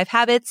 High Five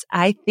Habits.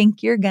 I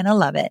think you're going to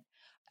love it.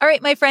 All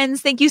right, my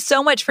friends, thank you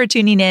so much for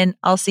tuning in.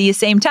 I'll see you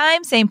same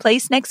time, same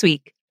place next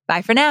week.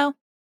 Bye for now.